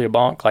not truly a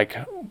bonk. Like,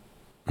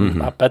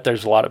 I bet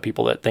there's a lot of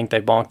people that think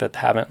they bonk that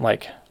haven't.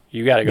 Like,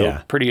 you got to go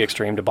pretty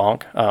extreme to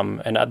bonk.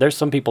 And there's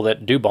some people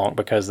that do bonk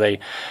because they're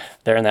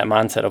in that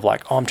mindset of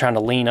like, oh, I'm trying to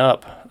lean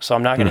up, so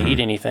I'm not going to eat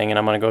anything, and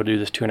I'm going to go do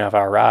this 2.5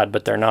 hour ride.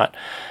 But they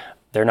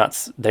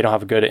don't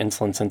have a good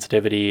insulin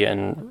sensitivity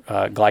and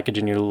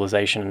glycogen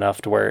utilization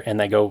enough to where, and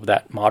they go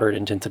that moderate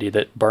intensity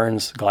that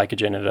burns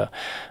glycogen at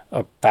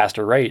a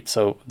faster rate.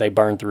 So they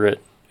burn through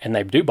it and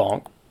they do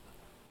bonk,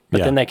 but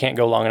then they can't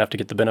go long enough to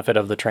get the benefit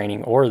of the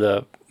training or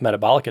the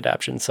metabolic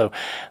adaptation. So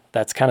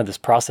that's kind of this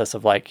process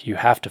of like, you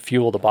have to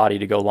fuel the body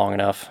to go long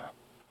enough,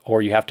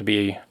 or you have to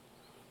be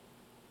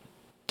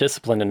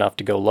disciplined enough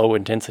to go low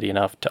intensity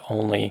enough to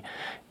only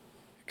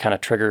kind of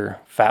trigger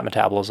fat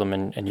metabolism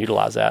and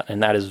utilize that.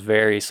 And that is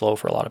very slow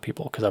for a lot of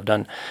people, because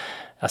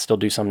I still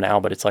do some now,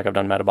 but it's like I've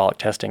done metabolic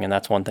testing, and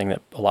that's one thing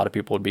that a lot of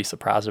people would be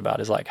surprised about,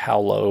 is like how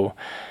low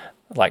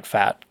like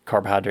fat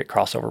carbohydrate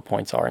crossover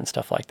points are and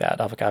stuff like that.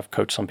 I've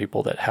coached some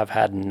people that have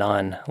had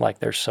none. Like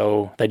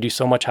they do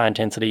so much high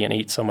intensity and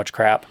eat so much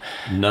crap.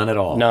 None at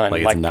all. None.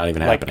 Like it's not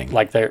even happening.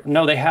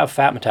 They have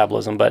fat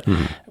metabolism, but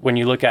when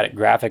you look at it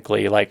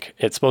graphically, like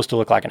it's supposed to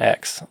look like an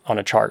X on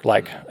a chart.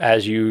 Like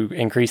as you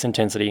increase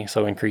intensity,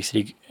 so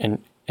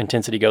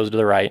intensity goes to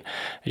the right.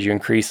 As you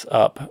increase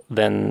up,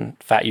 then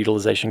fat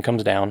utilization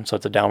comes down. So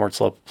it's a downward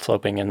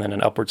sloping and then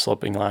an upward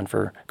sloping line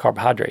for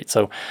carbohydrates.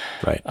 So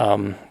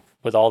right.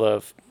 With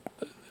all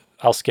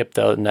I'll skip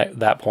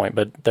that point,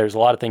 but there's a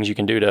lot of things you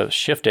can do to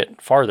shift it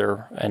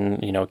farther, and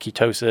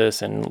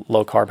ketosis and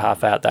low carb, high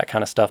fat, that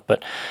kind of stuff.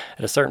 But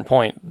at a certain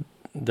point,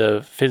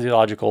 the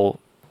physiological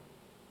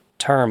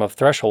term of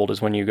threshold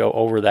is when you go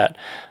over that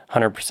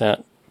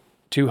 100%,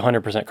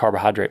 200%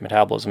 carbohydrate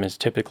metabolism is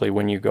typically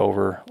when you go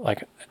over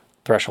like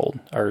threshold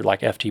or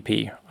like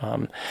FTP.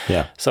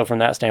 So from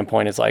that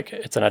standpoint,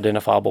 it's an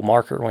identifiable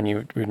marker when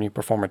you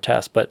perform a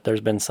test. But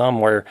there's been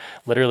some where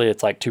literally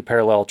it's like two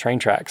parallel train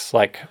tracks.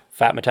 Like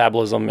fat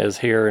metabolism is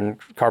here and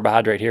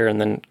carbohydrate here, and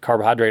then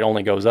carbohydrate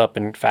only goes up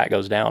and fat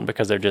goes down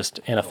because they're just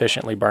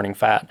inefficiently burning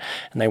fat.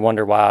 And they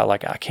wonder why,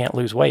 like, I can't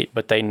lose weight,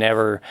 but they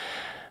never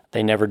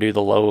do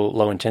the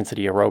low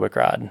intensity aerobic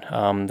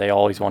ride. They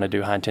always want to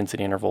do high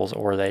intensity intervals,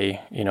 or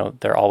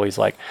they're always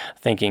like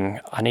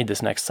thinking, I need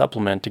this next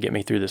supplement to get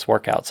me through this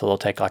workout. So they'll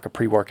take like a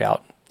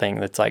pre-workout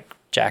thing that's like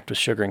jacked with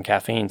sugar and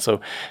caffeine.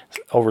 So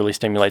overly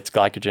stimulates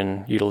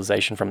glycogen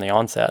utilization from the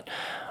onset.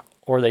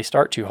 Or they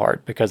start too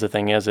hard, because the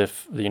thing is,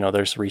 if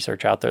there's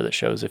research out there that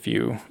shows if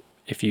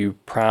you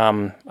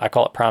prime, I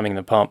call it priming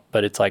the pump,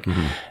 but it's like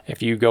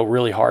if you go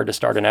really hard to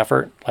start an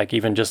effort, like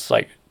even just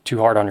like too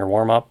hard on your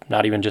warm-up,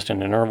 not even just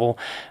an interval,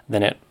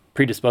 then it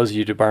predisposes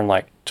you to burn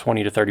like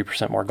 20 to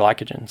 30% more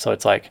glycogen. So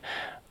it's like,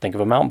 think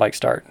of a mountain bike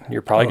start.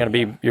 You're probably going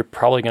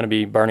to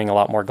be burning a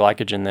lot more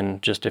glycogen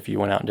than just if you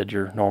went out and did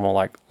your normal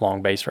like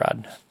long base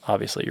ride.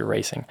 Obviously you're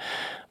racing,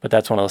 but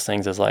that's one of those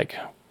things, is like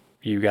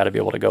you got to be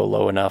able to go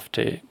low enough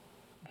to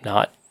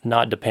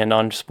not depend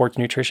on sports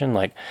nutrition.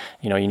 Like,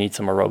 you need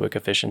some aerobic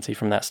efficiency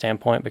from that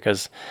standpoint,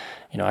 because,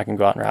 I can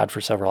go out and ride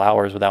for several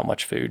hours without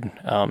much food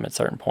at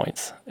certain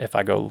points if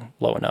I go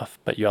low enough.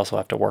 But you also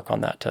have to work on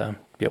that to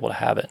be able to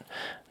have it.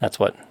 That's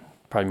what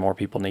probably more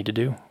people need to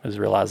do, is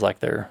realize like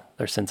their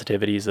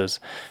sensitivities is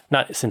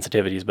not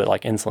sensitivities, but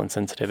like insulin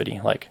sensitivity,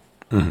 like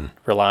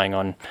relying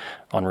on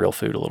real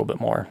food a little bit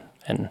more,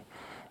 and,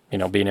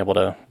 being able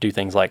to do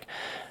things like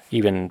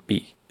even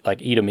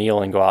eat a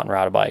meal and go out and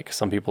ride a bike.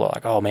 Some people are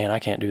like, oh man, I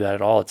can't do that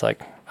at all. It's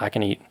like, I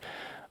can eat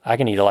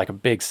like a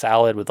big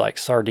salad with like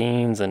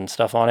sardines and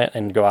stuff on it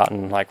and go out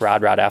and like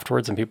ride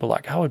afterwards. And people are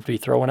like, I would be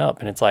throwing up.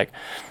 And it's like,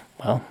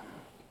 well,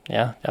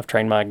 yeah, I've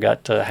trained my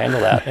gut to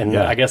handle that. And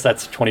I guess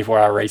that's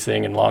 24-hour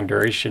racing and long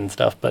duration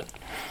stuff, but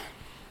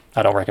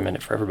I don't recommend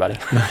it for everybody.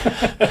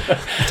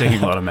 I'm taking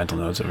a lot of mental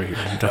notes over here.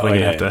 I'm definitely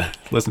going to have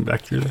to listen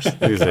back through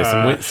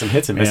this. Some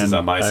hits and misses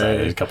on my side.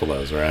 There's a couple of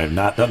those where I've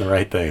not done the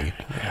right thing.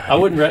 I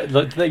wouldn't.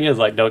 The thing is,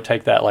 like, don't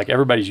take that. Like,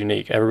 everybody's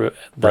unique.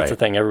 That's the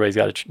thing. Everybody's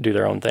got to do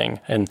their own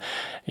thing. And,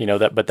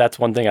 that. But that's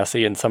one thing I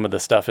see in some of the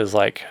stuff is,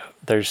 like,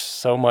 there's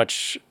so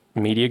much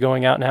media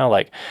going out now,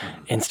 like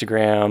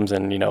Instagrams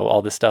and,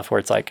 all this stuff where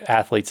it's like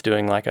athletes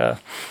doing like the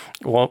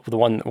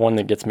one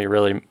that gets me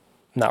really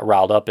not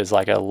riled up is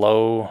like a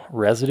low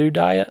residue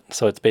diet.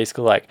 So it's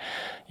basically like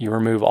you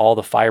remove all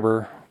the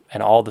fiber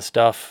and all the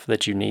stuff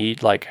that you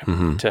need, like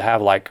to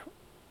have like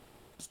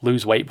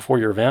lose weight before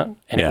your event.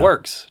 And it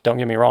works, don't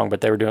get me wrong,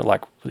 but they were doing it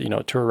like,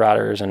 tour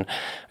riders. And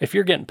if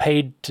you're getting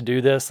paid to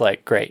do this,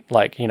 like, great,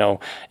 like,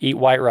 eat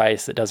white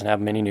rice that doesn't have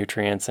many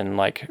nutrients, and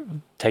like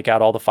take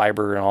out all the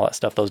fiber and all that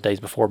stuff those days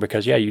before,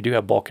 because you do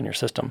have bulk in your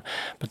system.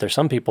 But there's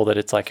some people that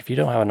it's like, if you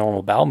don't have a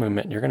normal bowel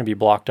movement, you're going to be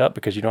blocked up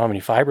because you don't have any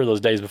fiber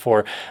those days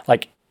before.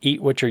 Like,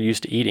 eat what you're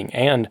used to eating,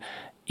 and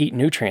eat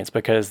nutrients,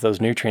 because those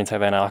nutrients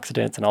have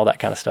antioxidants and all that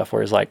kind of stuff.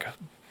 Whereas like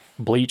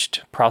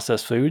bleached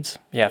processed foods,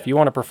 if you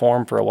want to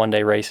perform for a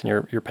one-day race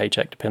and your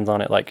paycheck depends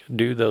on it, like,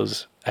 do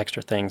those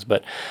extra things.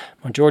 But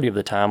majority of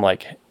the time,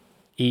 like,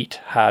 eat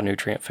high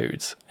nutrient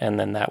foods, and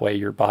then that way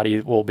your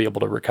body will be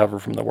able to recover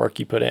from the work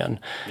you put in.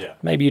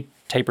 Maybe you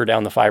taper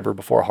down the fiber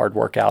before a hard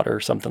workout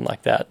or something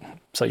like that,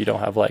 so you don't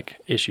have like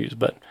issues.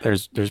 But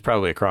There's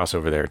probably a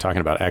crossover there.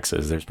 Talking about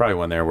X's, there's probably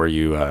one there where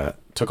you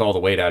took all the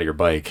weight out of your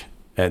bike,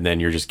 and then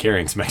you're just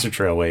carrying some extra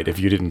trail weight. If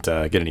you didn't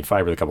get any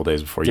fiber the couple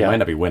days before, you might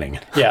not be winning.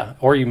 Yeah,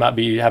 or you might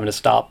be having to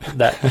stop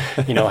that,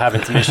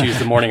 having some issues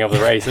the morning of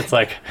the race. It's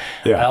like,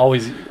 Yeah. I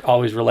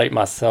always relate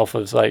myself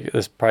as like,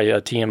 this is probably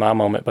a TMI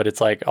moment, but it's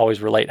like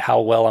always relate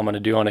how well I'm going to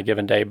do on a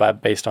given day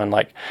based on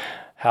like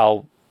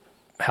how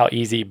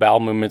easy bowel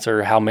movements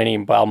or how many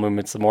bowel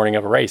movements the morning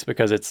of a race,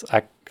 because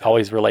I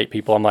always relate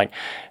people. I'm like,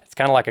 it's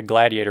kind of like a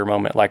gladiator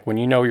moment. Like when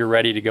you're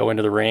ready to go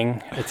into the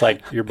ring, it's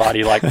like your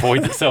body like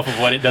voids itself of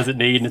what it doesn't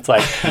need, and it's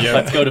like,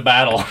 let's go to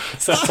battle.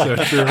 So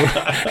true.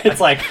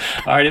 It's like,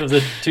 all right, it was a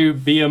 2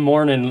 p.m.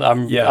 morning.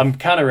 I'm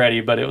kind of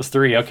ready, but it was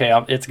 3. Okay,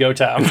 it's go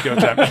time. It's go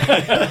time.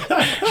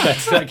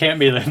 That can't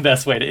be the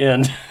best way to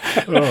end.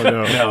 Oh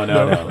no.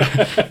 No.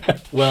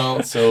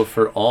 Well, so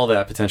for all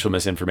that potential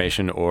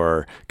misinformation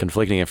or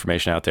conflicting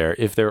information out there,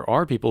 if there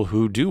are people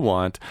who do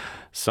want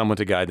someone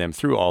to guide them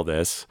through all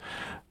this,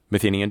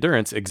 Matheny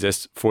Endurance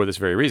exists for this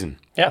very reason.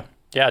 Yeah.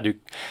 I do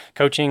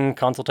coaching,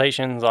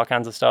 consultations, all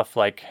kinds of stuff.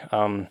 Like,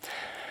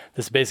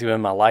 this has basically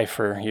been my life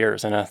for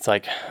years, and it's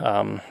like,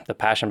 the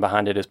passion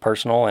behind it is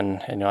personal,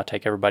 and I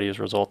take everybody's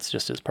results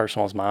just as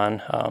personal as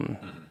mine.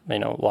 A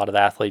lot of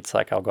the athletes,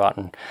 like I'll go out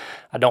and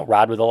I don't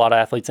ride with a lot of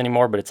athletes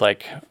anymore, but it's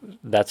like,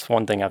 that's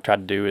one thing I've tried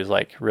to do is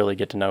like really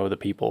get to know the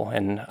people.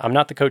 And I'm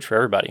not the coach for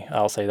everybody.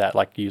 I'll say that.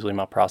 Like usually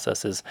my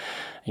process is,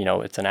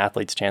 it's an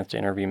athlete's chance to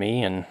interview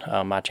me, and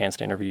my chance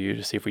to interview you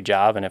to see if we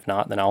jive, and if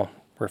not, then I'll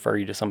refer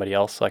you to somebody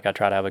else. Like I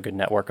try to have a good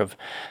network of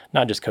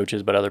not just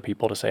coaches, but other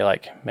people to say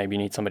like, maybe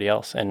you need somebody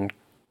else. And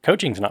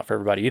coaching's not for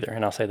everybody either.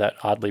 And I'll say that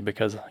oddly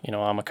because,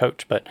 I'm a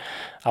coach, but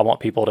I want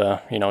people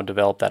to,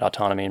 develop that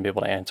autonomy and be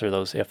able to answer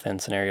those if-then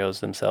scenarios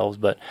themselves.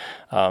 But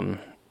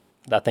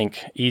I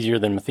think easier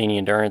than Matheny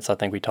Endurance, I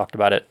think we talked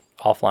about it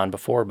offline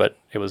before, but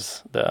it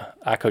was the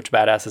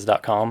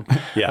iCoachBadasses.com.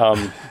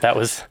 Yeah. That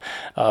was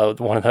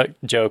one of the,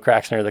 Joe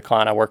Craxner, the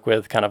client I work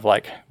with, kind of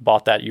like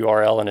bought that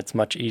URL, and it's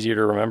much easier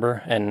to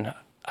remember. And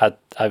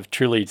I've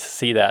truly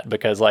see that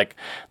because like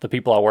the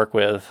people I work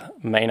with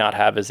may not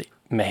have it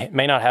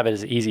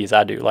as easy as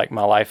I do. Like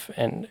my life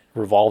and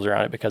revolves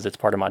around it because it's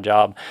part of my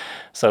job.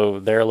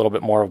 So they're a little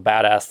bit more of a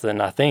badass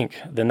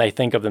than they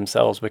think of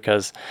themselves,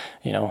 because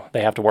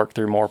they have to work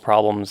through more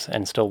problems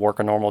and still work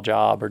a normal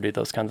job or do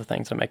those kinds of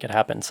things to make it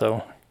happen.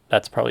 So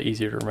that's probably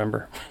easier to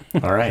remember.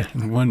 All right.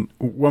 One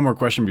more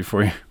question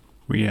before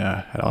we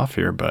head off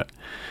here, but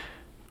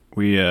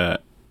we want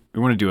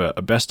to do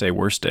a best day,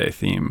 worst day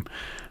theme.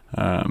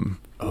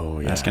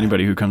 Ask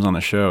anybody who comes on the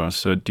show.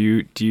 So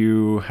do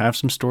you have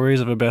some stories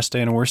of a best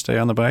day and a worst day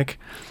on the bike?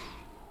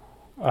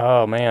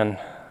 Oh man,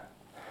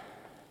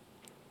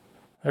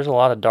 there's a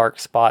lot of dark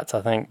spots,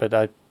 I think, but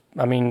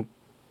I mean,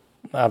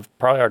 I've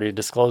probably already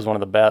disclosed one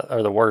of the best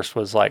or the worst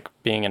was like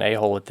being an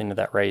a-hole at the end of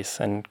that race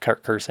and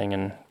cursing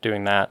and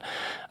doing that.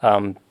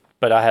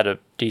 But I had a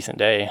decent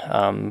day.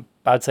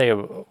 I'd say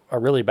a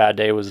really bad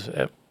day was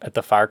at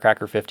the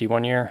Firecracker 50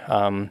 one year.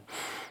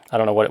 I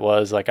don't know what it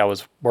was. Like I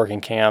was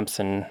working camps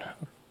and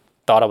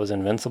thought I was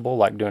invincible,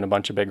 like doing a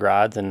bunch of big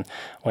rides, and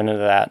went into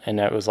that. And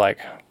it was like,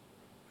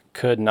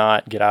 could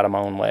not get out of my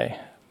own way.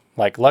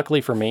 Like luckily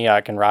for me,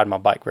 I can ride my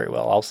bike very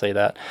well. I'll say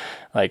that.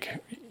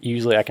 Like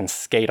usually I can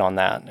skate on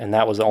that. And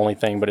that was the only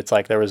thing. But it's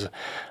like there was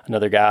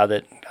another guy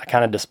that I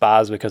kind of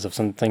despised because of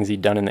some things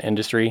he'd done in the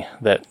industry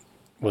that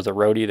was a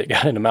roadie that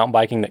got into mountain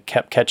biking that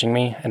kept catching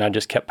me, and I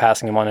just kept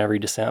passing him on every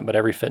descent, but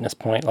every fitness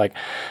point. Like,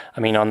 I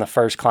mean, on the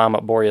first climb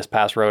up Boreas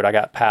Pass Road, I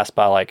got passed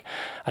by like,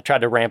 I tried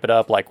to ramp it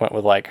up, like went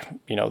with like,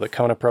 the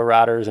Kona Pro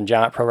riders and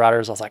Giant Pro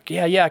riders. I was like,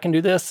 yeah, I can do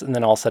this. And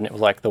then all of a sudden it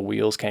was like the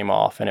wheels came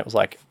off, and it was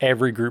like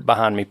every group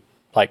behind me,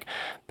 like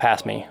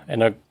passed me.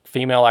 And a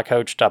female I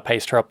coached, I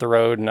paced her up the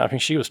road, and I mean,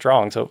 she was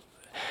strong. So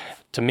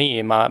to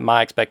me,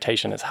 my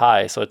expectation is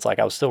high. So it's like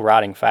I was still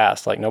riding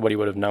fast. Like nobody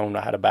would have known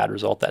I had a bad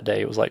result that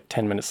day. It was like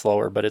 10 minutes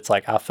slower, but it's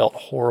like I felt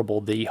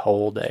horrible the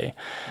whole day.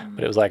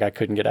 But it was like I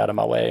couldn't get out of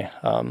my way.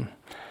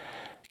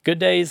 Good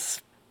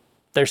days,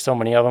 there's so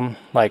many of them.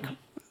 Like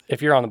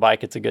if you're on the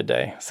bike, it's a good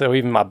day. So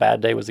even my bad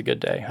day was a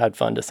good day. I had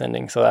fun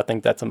descending. So I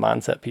think that's a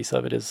mindset piece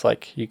of it, is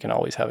like you can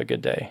always have a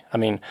good day. I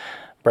mean,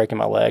 breaking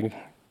my leg,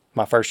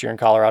 my first year in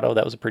Colorado,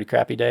 that was a pretty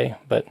crappy day,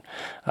 but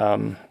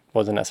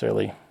wasn't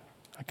necessarily...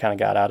 I kind of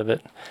got out of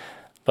it.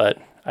 But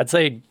I'd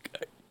say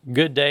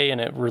good day, and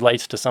it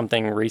relates to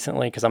something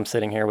recently because I'm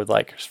sitting here with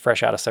like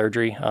fresh out of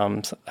surgery.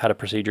 Had a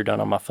procedure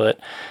done on my foot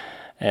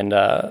and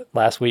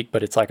last week,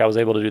 but it's like I was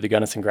able to do the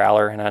Gunnison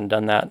Growler, and I hadn't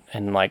done that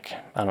in like,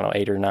 I don't know,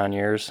 8 or 9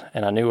 years.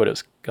 And I knew what it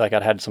was like.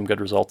 I'd had some good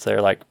results there,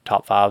 like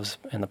top 5s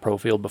in the pro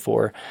field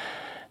before.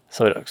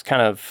 So it was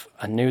kind of,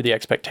 I knew the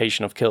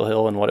expectation of Kill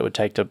Hill and what it would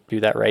take to do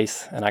that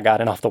race. And I got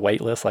in off the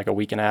wait list like a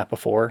week and a half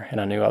before, and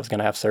I knew I was going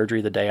to have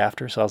surgery the day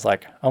after. So I was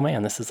like, oh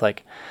man, this is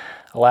like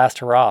a last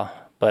hurrah.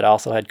 But I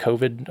also had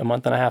COVID a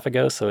month and a half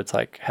ago. So it's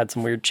like, had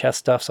some weird chest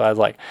stuff. So I was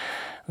like,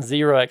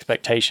 zero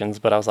expectations,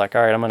 but I was like,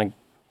 all right, I'm going to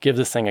give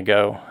this thing a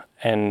go.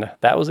 And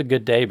that was a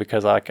good day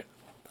because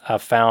I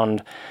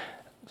found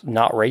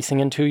not racing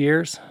in 2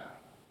 years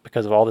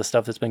because of all this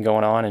stuff that's been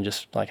going on, and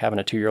just like having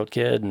a 2-year-old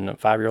kid and a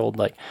 5-year-old,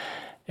 like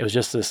it was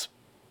just this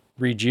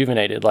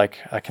rejuvenated. Like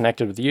I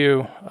connected with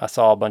you. I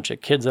saw a bunch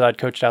of kids that I'd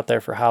coached out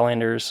there for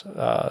Highlanders.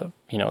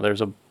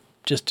 There's a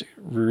just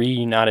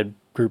reunited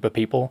group of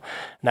people,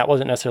 and that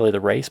wasn't necessarily the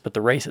race, but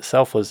the race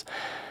itself was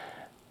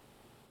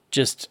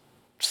just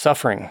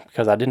suffering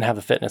because I didn't have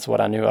the fitness what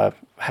I knew I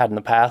had in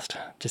the past,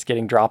 just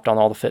getting dropped on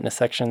all the fitness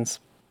sections,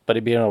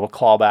 but being able to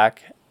claw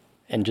back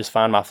and just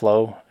find my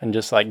flow and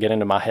just like get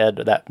into my head,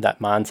 that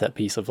mindset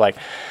piece of like,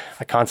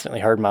 I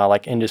constantly heard my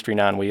like Industry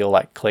 9 wheel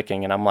like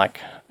clicking, and I'm like,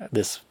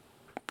 this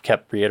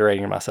kept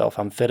reiterating to myself,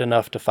 I'm fit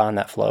enough to find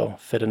that flow,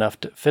 fit enough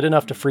to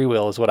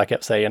freewheel is what I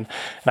kept saying. And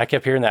I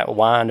kept hearing that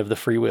whine of the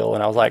freewheel,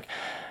 and I was like,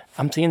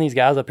 I'm seeing these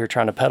guys up here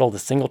trying to pedal the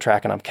single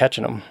track, and I'm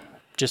catching them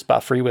just by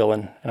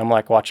freewheeling, and I'm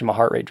like watching my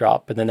heart rate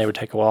drop, and then they would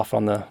take off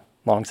on the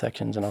long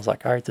sections, and I was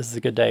like, all right, this is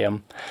a good day.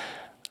 I'm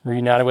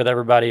reunited with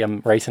everybody.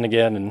 I'm racing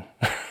again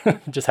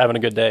and just having a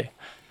good day.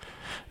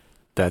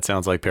 That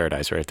sounds like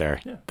paradise right there.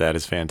 Yeah. That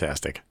is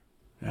fantastic.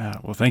 Yeah.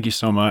 Well, thank you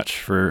so much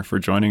for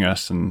joining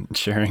us and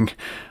sharing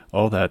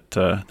all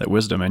that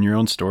wisdom and your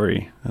own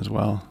story as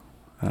well.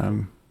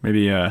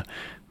 Maybe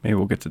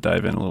we'll get to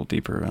dive in a little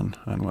deeper on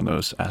one of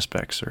those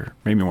aspects, or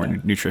maybe more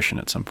nutrition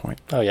at some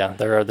point. Oh yeah,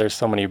 there's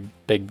so many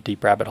big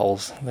deep rabbit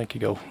holes. They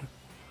could go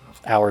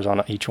hours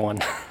on each one.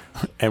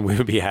 And we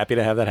would be happy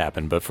to have that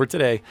happen. But for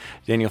today,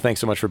 Daniel,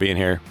 thanks so much for being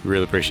here. We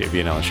really appreciate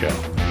being on the show.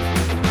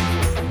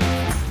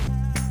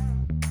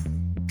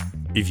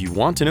 If you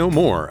want to know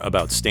more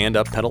about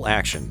stand-up pedal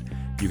action,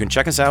 you can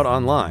check us out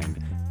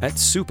online at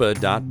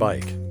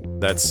supa.bike.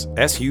 That's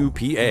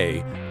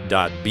SUPA.BIKE.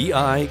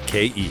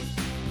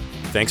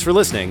 Thanks for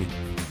listening,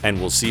 and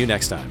we'll see you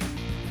next time.